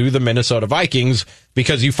Packers to the Minnesota Vikings,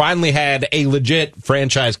 because you finally had a legit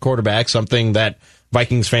franchise quarterback, something that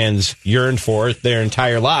Vikings fans yearned for their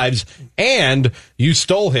entire lives, and you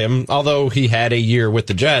stole him, although he had a year with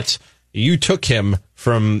the Jets. You took him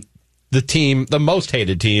from the team, the most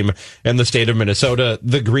hated team in the state of Minnesota,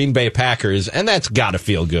 the Green Bay Packers, and that's got to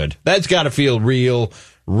feel good. That's got to feel real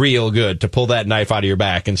good to pull that knife out of your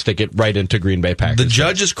back and stick it right into Green Bay Packers. The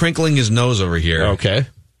judge is crinkling his nose over here. Okay.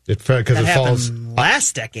 That happened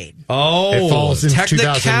last decade. Oh, it falls in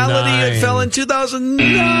technicality. 2009. It fell in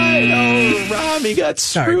 2009. Oh, Rami got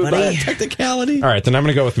screwed by a technicality. All right, then I'm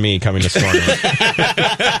going to go with me coming to Storm.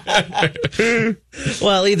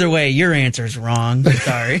 Well, either way, your answer's wrong.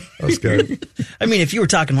 Sorry. That's good. I mean, if you were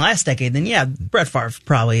talking last decade, then yeah, Brett Favre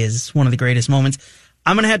probably is one of the greatest moments.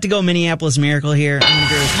 I'm going to have to go Minneapolis Miracle here. I'm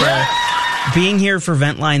going to go with being here for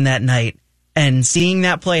Ventline that night and seeing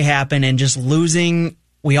that play happen and just losing.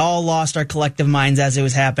 We all lost our collective minds as it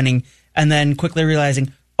was happening, and then quickly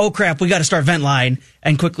realizing, oh crap, we got to start Ventline,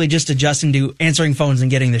 and quickly just adjusting to answering phones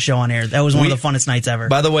and getting the show on air. That was one of the funnest nights ever.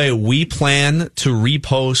 By the way, we plan to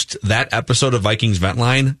repost that episode of Vikings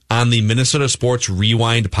Ventline on the Minnesota Sports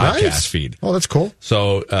Rewind podcast feed. Oh, that's cool.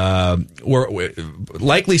 So we're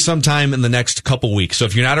likely sometime in the next couple weeks. So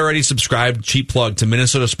if you're not already subscribed, cheap plug to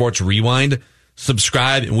Minnesota Sports Rewind,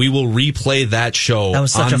 subscribe, and we will replay that show on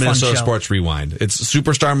Minnesota Sports Rewind. It's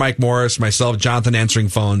Superstar Mike Morris, myself, Jonathan answering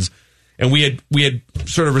phones, and we had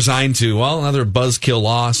sort of resigned to, well, another buzzkill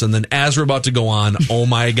loss, and then as we're about to go on, oh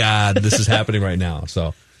my God, this is happening right now.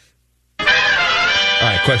 So, all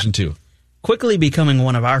right, question 2. Quickly becoming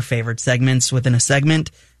one of our favorite segments within a segment,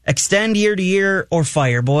 extend year to year or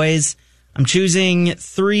fire, boys. I'm choosing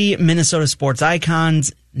 3 Minnesota sports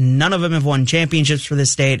icons. None of them have won championships for this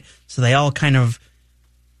state, so they all kind of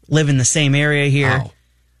live in the same area here. Wow.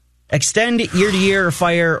 Extend year to year or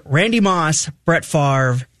fire Randy Moss, Brett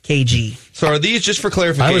Favre, KG. So are these just for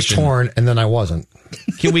clarification? I was torn, and then I wasn't.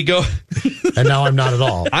 Can we go? And now I'm not at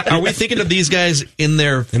all. Are we thinking of these guys in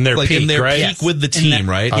their peak, right? Peak with the team,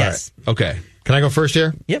 right? Yes. Right. Okay. Can I go first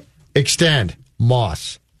here? Yep. Extend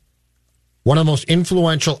Moss. One of the most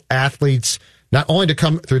influential athletes, not only to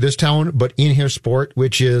come through this town, but in his sport,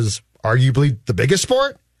 which is arguably the biggest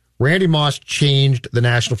sport, Randy Moss changed the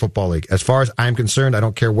National Football League. As far as I'm concerned, I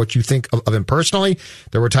don't care what you think of him personally.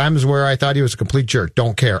 There were times where I thought he was a complete jerk.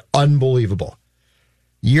 Don't care. Unbelievable.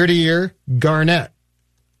 Year to year, Garnett.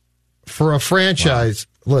 For a franchise,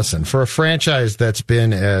 listen, for a franchise that's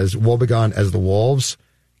been as woebegone as the Wolves,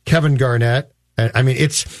 Kevin Garnett, I mean,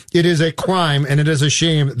 it is a crime and it is a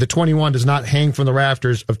shame the 21 does not hang from the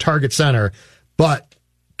rafters of Target Center, but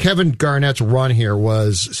Kevin Garnett's run here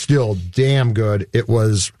was still damn good. It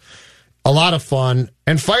was a lot of fun.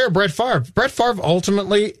 And fire Brett Favre. Brett Favre,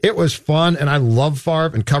 ultimately, it was fun, and I love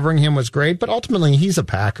Favre, and covering him was great, but ultimately, he's a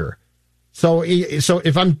Packer. So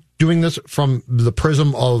if I'm doing this from the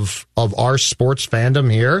prism of our sports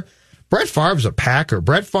fandom here, Brett Favre's a Packer.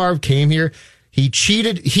 Brett Favre came here. He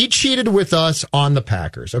cheated with us on the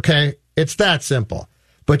Packers, okay? It's that simple.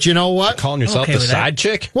 But you know what? Calling yourself the side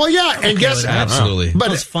chick? Well, yeah, and guess absolutely. But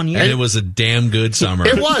it was fun. And it was a damn good summer.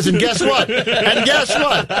 It was, and guess what?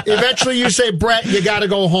 Eventually, you say, Brett, you got to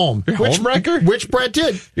go home. Homewrecker? Which Brett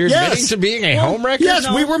did? You're admitting to being a homewrecker? Yes,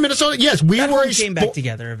 we were Minnesota. Yes, we were. Came back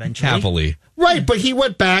together eventually. Happily. Right, but he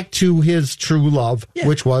went back to his true love,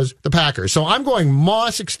 which was the Packers. So I'm going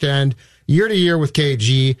Moss extend year to year with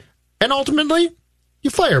KG, and ultimately, you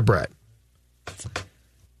fire Brett.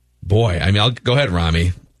 Boy, I mean, I'll go ahead,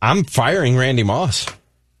 Rami. I'm firing Randy Moss.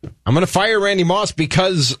 I'm going to fire Randy Moss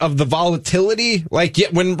because of the volatility. Like,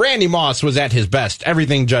 when Randy Moss was at his best,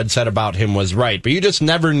 everything Judd said about him was right. But you just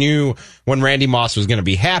never knew when Randy Moss was going to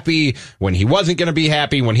be happy, when he wasn't going to be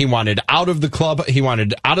happy, when he wanted out of the club, he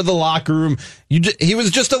wanted out of the locker room. He was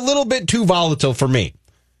just a little bit too volatile for me.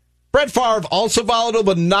 Brett Favre, also volatile,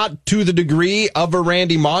 but not to the degree of a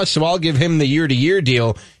Randy Moss, so I'll give him the year-to-year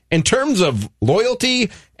deal. In terms of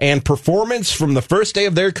loyalty and performance from the first day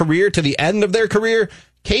of their career to the end of their career,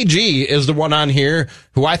 KG is the one on here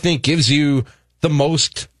who I think gives you the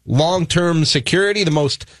most long-term security, the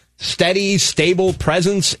most steady, stable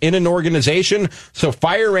presence in an organization. So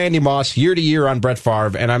fire Randy Moss year to year on Brett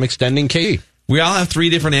Favre, and I'm extending KG. We all have three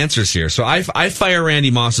different answers here. So I fire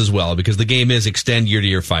Randy Moss as well because the game is extend year to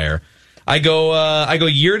year fire. I go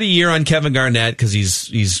year to year on Kevin Garnett because he's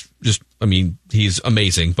just, I mean, he's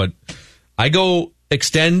amazing. But I go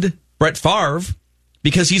extend Brett Favre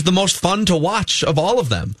because he's the most fun to watch of all of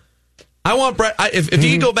them. I want Brett. If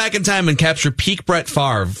you could go back in time and capture peak Brett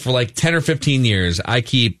Favre for like 10 or 15 years, I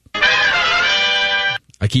keep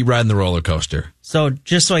riding the roller coaster. So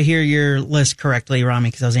just so I hear your list correctly, Rami,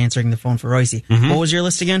 because I was answering the phone for Royce. Mm-hmm. What was your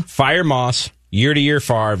list again? Fire Moss, year to year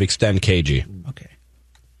Favre, extend KG. Okay.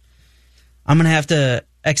 I'm going to have to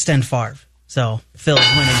extend Favre. So Phil's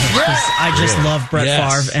winning here because I just love Brett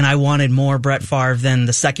Favre, and I wanted more Brett Favre than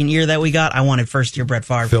the second year that we got. I wanted first year Brett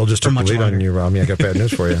Favre. Phil just took the lead on you, Rami. I got bad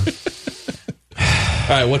news for you.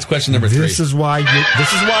 All right, what's question number 3? This is why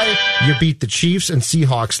you beat the Chiefs and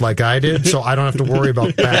Seahawks like I did, so I don't have to worry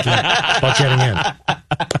about getting in.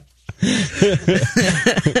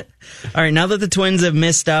 All right, now that the Twins have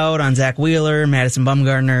missed out on Zach Wheeler, Madison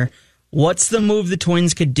Bumgarner, what's the move the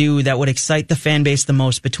Twins could do that would excite the fan base the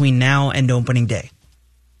most between now and opening day?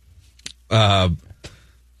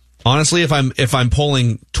 Honestly, if I'm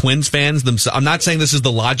polling Twins fans themselves, I'm not saying this is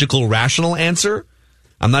the logical, rational answer.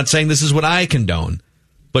 I'm not saying this is what I condone.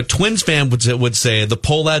 But Twins fan would say the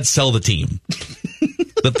poll ads sell the team.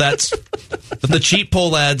 that the cheap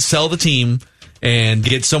poll ads sell the team and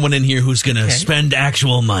get someone in here who's going to spend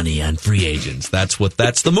actual money on free agents. That's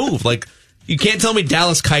the move. Like, you can't tell me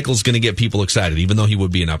Dallas Keuchel's going to get people excited, even though he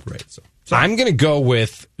would be an upgrade. So I'm going to go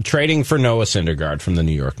with trading for Noah Syndergaard from the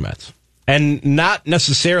New York Mets. And not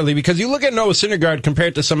necessarily because you look at Noah Syndergaard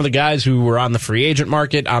compared to some of the guys who were on the free agent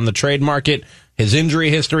market, on the trade market, his injury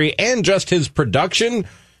history, and just his production,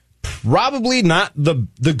 probably not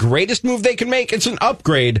the greatest move they can make. It's an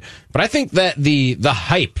upgrade, but I think that the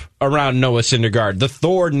hype around Noah Syndergaard, the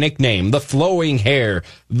Thor nickname, the flowing hair,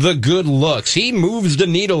 the good looks, he moves the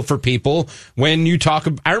needle for people when you talk.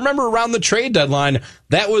 I remember around the trade deadline,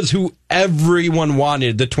 that was who everyone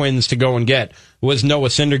wanted the Twins to go and get, was Noah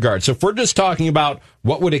Syndergaard. So if we're just talking about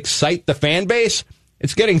what would excite the fan base,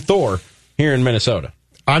 it's getting Thor here in Minnesota.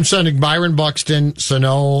 I'm sending Byron Buxton,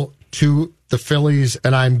 Sano to the Phillies,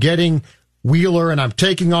 and I'm getting Wheeler, and I'm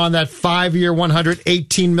taking on that 5-year,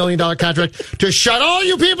 $118 million contract to shut all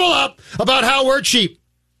you people up about how we're cheap.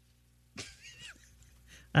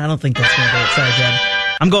 I don't think that's going to do it. Sorry, Jed.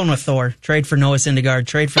 I'm going with Thor. Trade for Noah Syndergaard.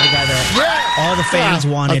 Trade for the guy that all the fans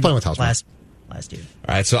wanted last year.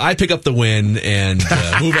 All right, so I pick up the win and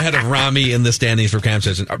move ahead of Rami in the standings for Cram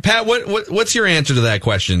Session. Pat, what's your answer to that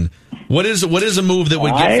question? What is a move that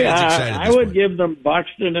would get fans excited? I would give them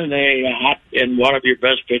Buxton and one of your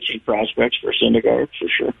best pitching prospects for Syndergaard for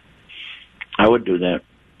sure. I would do that.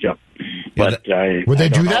 Yep. But would they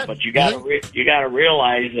do know, that? But you got to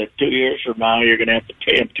realize that 2 years from now you're going to have to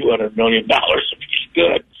pay him $200 million if he's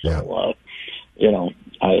good. So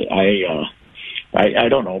I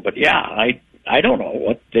don't know, but I don't know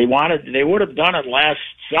what they wanted. They would have done it last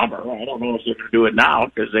summer. I don't know if they're going to do it now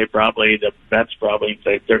because the Mets probably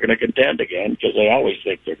think they're going to contend again because they always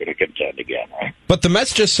think they're going to contend again, right? But the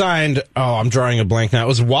Mets just signed, I'm drawing a blank now. It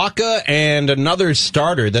was Waka and another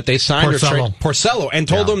starter that they signed, Porcello, and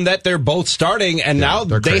told them that they're both starting, and now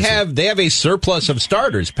they have a surplus of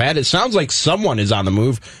starters, Pat. It sounds like someone is on the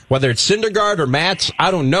move, whether it's Syndergaard or Matz,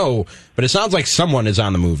 I don't know, but it sounds like someone is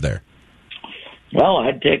on the move there. Well,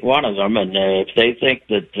 I'd take one of them, and if they think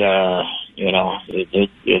that,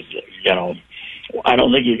 I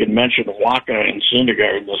don't think you can mention Waka and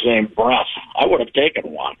Syndergaard in the same breath. I would have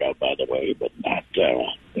taken Waka, by the way, but not the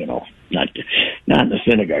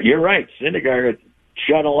Syndergaard. You're right. Syndergaard would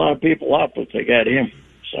shut a lot of people up if they got him.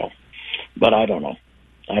 So, but I don't know.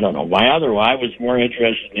 I was more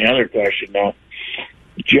interested in the other question, though.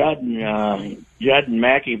 Judd and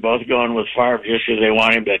Mackey both going with Favre just because they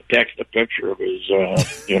want him to text a picture of his,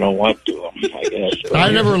 what to him, I guess.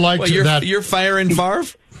 I never liked that. You're firing Favre?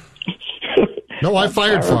 No, I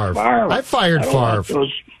fired Favre. I fired Favre.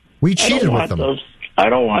 We cheated with them. I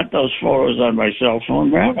don't want those photos on my cell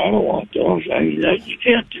phone, man. I don't want those.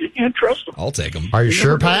 You can't trust them. I'll take them. Are you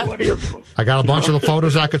sure, Pat? I got a bunch of the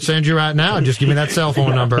photos I could send you right now. Just give me that cell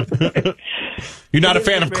phone number. You're not a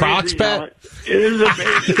fan of Crocs, Pat? It is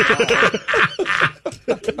amazing.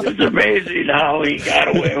 It's amazing how he got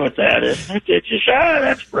away with that. It's just,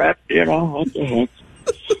 that's Brett, what the heck.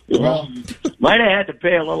 Might have had to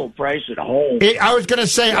pay a little price at home. I was going to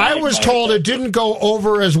say, I was told it didn't go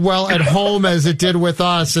over as well at home as it did with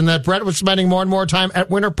us, and that Brett was spending more and more time at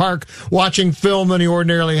Winter Park watching film than he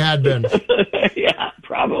ordinarily had been. Yeah,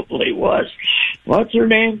 probably was. What's her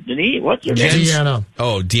name? Denise? What's her name? Deanna.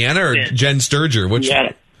 Oh, Deanna or Jen Sturger? Which?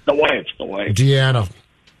 Yeah, the wife. Deanna.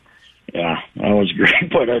 Yeah, that was great,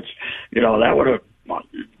 but it's, that would have,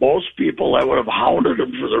 most people that would have hounded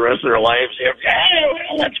him for the rest of their lives.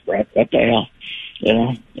 That's Brett. What the hell?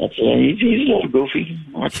 That's he's a little goofy.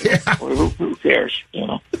 Who cares?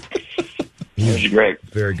 It was great.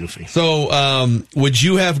 Very goofy. So, would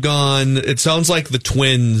you have gone? It sounds like the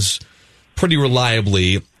Twins pretty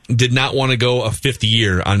reliably did not want to go a fifth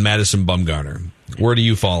year on Madison Bumgarner. Where do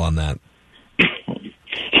you fall on that?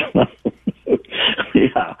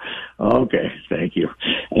 Yeah. Okay. Thank you.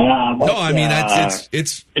 No, I mean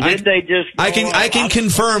it's. They just? I can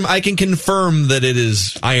confirm. I can confirm that it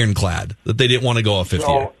is ironclad that they didn't want to go a fifth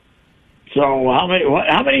year. So how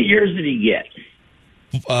many years did he get?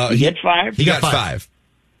 He get 5. He got 5.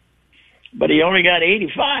 But he only got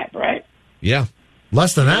 85, right? Yeah.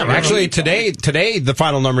 Less than that, right? Actually, today the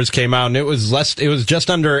final numbers came out, and it was less. It was just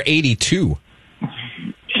under 82.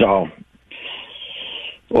 So,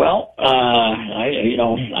 well,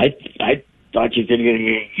 I thought you could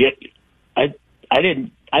get.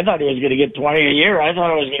 I thought he was going to get 20 a year. I thought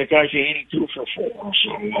it was going to cost you 82 for 4.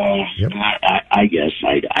 So, I guess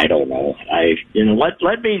I don't know.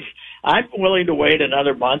 Let me. I'm willing to wait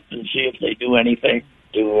another month and see if they do anything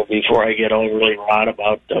before I get overly wrought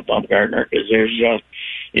about Bumgarner, because there's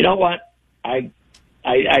you know what, I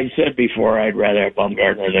said before I'd rather have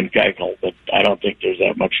Bumgarner than Keuchel, but I don't think there's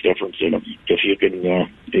that much difference in him.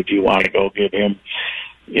 If you want to go give him,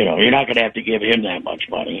 you're not going to have to give him that much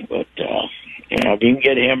money, but if you can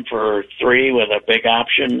get him for 3 with a big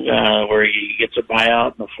option where he gets a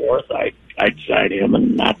buyout in the 4th, I'd side him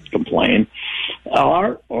and not complain.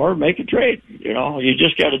 Or make a trade. You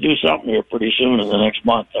just got to do something here pretty soon in the next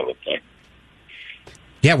month, I would think.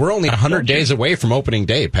 Yeah, we're only 100 days away from opening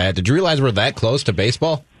day, Pat. Did you realize we're that close to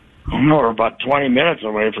baseball? No, we're about 20 minutes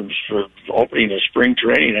away from opening the spring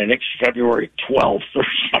training. I think it's February 12th or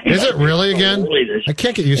something. Is it really again? I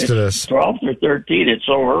can't get used to this. 12th or 13th. It's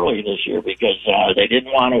so early this year because they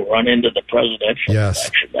didn't want to run into the presidential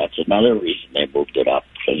election. That's another reason they moved it up,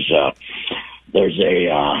 because there's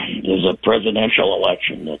a presidential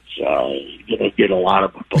election that's going to get a lot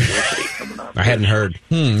of publicity coming up. I hadn't heard.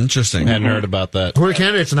 Interesting. I hadn't heard about that. Who are the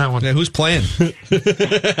candidates in that one? Yeah, who's playing?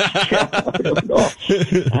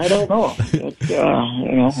 I don't know. But,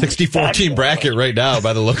 60-14 bracket right now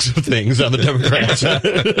by the looks of things on the Democrats.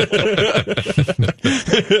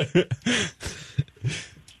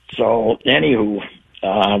 So, anywho,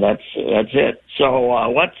 that's it. So,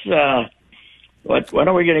 when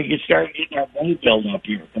are we going to start getting our money built up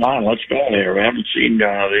here? Come on, let's go there. We haven't seen.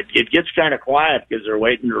 It gets kind of quiet because they're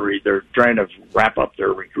waiting to they're trying to wrap up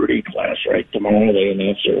their recruiting class. Right, tomorrow they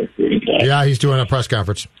announce their recruiting class. Yeah, he's doing a press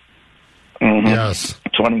conference. Mm-hmm. Yes,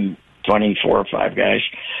 20 24 or 5 guys,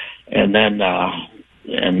 and then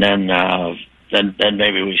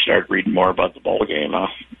maybe we start reading more about the bowl game.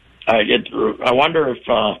 I wonder if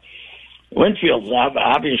Winfield's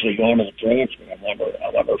obviously going to the pros, but I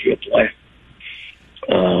wonder if he'll play.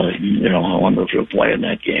 I wonder if he'll play in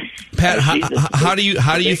that game. Pat, how do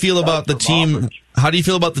you feel about the team? How do you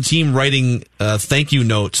feel about the team writing thank you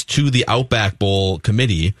notes to the Outback Bowl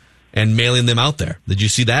committee and mailing them out there? Did you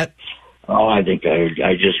see that? Oh, I think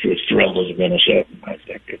I just was thrilled as a Minnesotan. I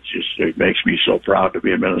think it makes me so proud to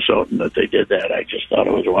be a Minnesotan that they did that. I just thought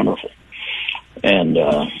it was wonderful. And,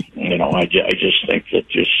 I just think that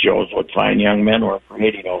just shows what fine young men we're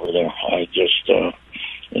creating over there. I'm just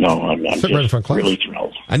really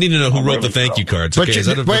thrilled. I need to know who wrote the thank you cards. But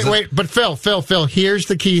okay, but Phil, here's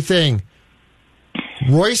the key thing.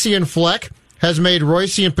 Royce and Fleck has made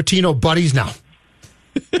Royce and Patino buddies now.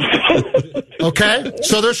 Okay?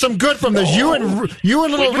 So there's some good from this. You and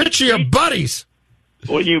little Richie are buddies.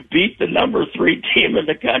 When you beat the number 3 team in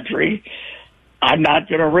the country, I'm not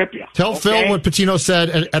going to rip you. Tell Phil what Patino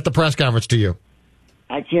said at the press conference to you.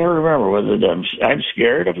 I can't remember whether I'm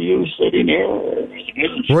scared of you sitting here.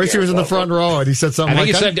 Royce was in the front row, and he said something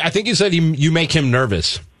I think you said you make him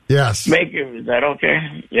nervous. Yes. Is that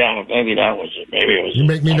okay? Yeah, maybe that was it. Maybe it was. You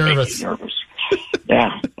make me nervous.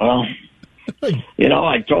 Yeah. Well,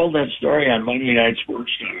 I told that story on Monday Night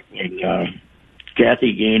Sports Talk when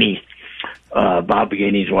Kathy Gainey, Bob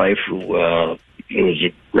Gainey's wife, who was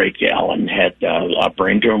a great gal and had a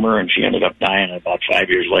brain tumor, and she ended up dying about 5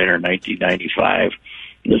 years later in 1995.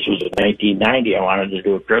 This was in 1990. I wanted to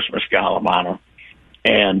do a Christmas column on her,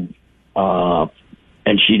 and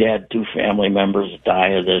she'd had 2 family members die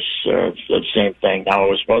of this the same thing. Now,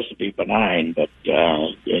 it was supposed to be benign, but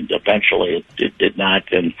eventually it did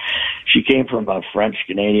not. And she came from a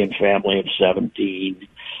French-Canadian family of 17,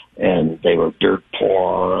 and they were dirt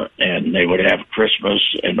poor, and they would have Christmas,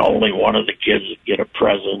 and only one of the kids would get a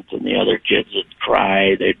present, and the other kids would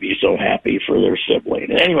cry. They'd be so happy for their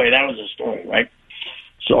sibling. And anyway, that was the story, right?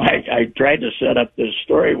 So I tried to set up this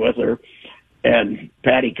story with her, and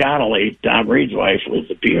Patty Connolly, Tom Reed's wife, was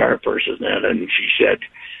the PR person then, and she said,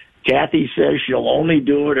 Kathy says she'll only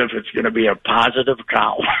do it if it's going to be a positive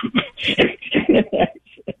column.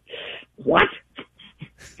 What?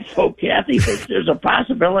 So Kathy thinks there's a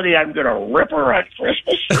possibility I'm going to rip her on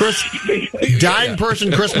Christmas? Dying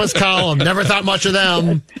person Christmas column. Never thought much of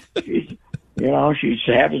them. She's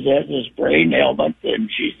has this brain ailment,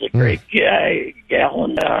 and she's a great gal,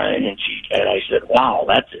 and I said, "Wow,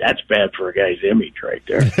 that's bad for a guy's image right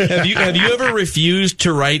there." Have you ever refused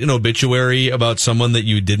to write an obituary about someone that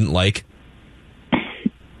you didn't like?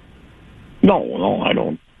 No, I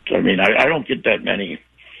don't. I mean, I don't get that many.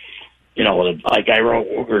 Like I wrote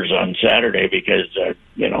Woogers on Saturday because I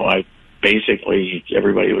basically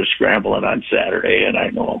everybody was scrambling on Saturday, and I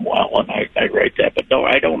know them well, and I write that. But no,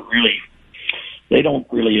 I don't really. They don't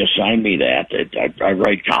really assign me that. I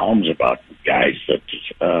write columns about guys that,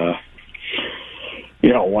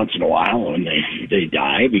 once in a while when they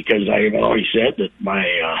die, because I've always said that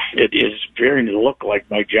it is appearing to look like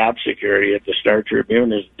my job security at the Star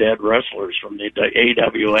Tribune is dead wrestlers from the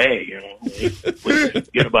AWA. We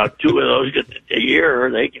get about 2 of those a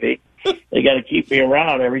year. They got to keep me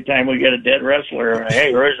around every time we get a dead wrestler.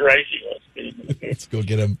 Hey, where's Ricey? Let's go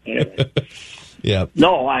get him. Yeah.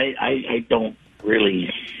 No, I don't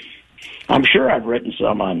really. I'm sure I've written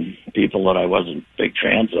some on people that I wasn't big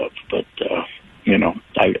fans of, but you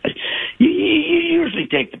usually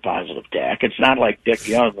take the positive tack. It's not like Dick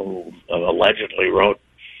Young, who allegedly wrote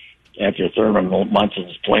after Thurman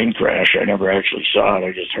Munson's plane crash. I never actually saw it.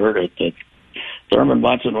 I just heard it that Thurman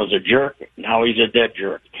Munson was a jerk. Now he's a dead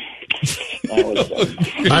jerk.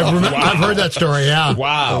 I've heard that story. Yeah.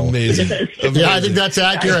 Wow. Amazing. Yeah, I think that's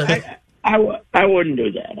accurate. I wouldn't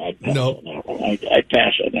do that. I'd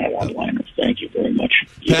pass on that one-liner. Thank you very much.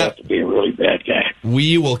 You have to be a really bad guy.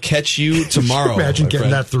 We will catch you tomorrow. Imagine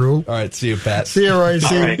getting that through. All right, see you, Pat. See you, Royce.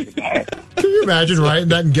 Right, can you imagine writing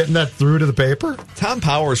that and getting that through to the paper? Tom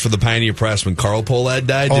Powers for the Pioneer Press when Carl Pohlad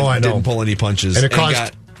died didn't pull any punches. And it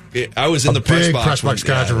caused I was in the press box. Press box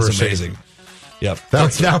controversy. It was amazing. Yep.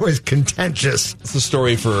 That was contentious. It's a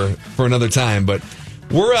story for another time, but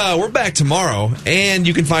we're back tomorrow, and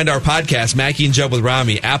you can find our podcast, Mackie and Judd with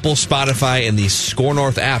Rami, Apple, Spotify, and the Score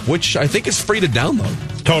North app, which I think is free to download.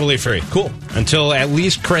 Totally free. Cool. Until at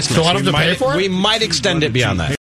least Christmas. So I don't have to pay for it? We might extend it beyond that.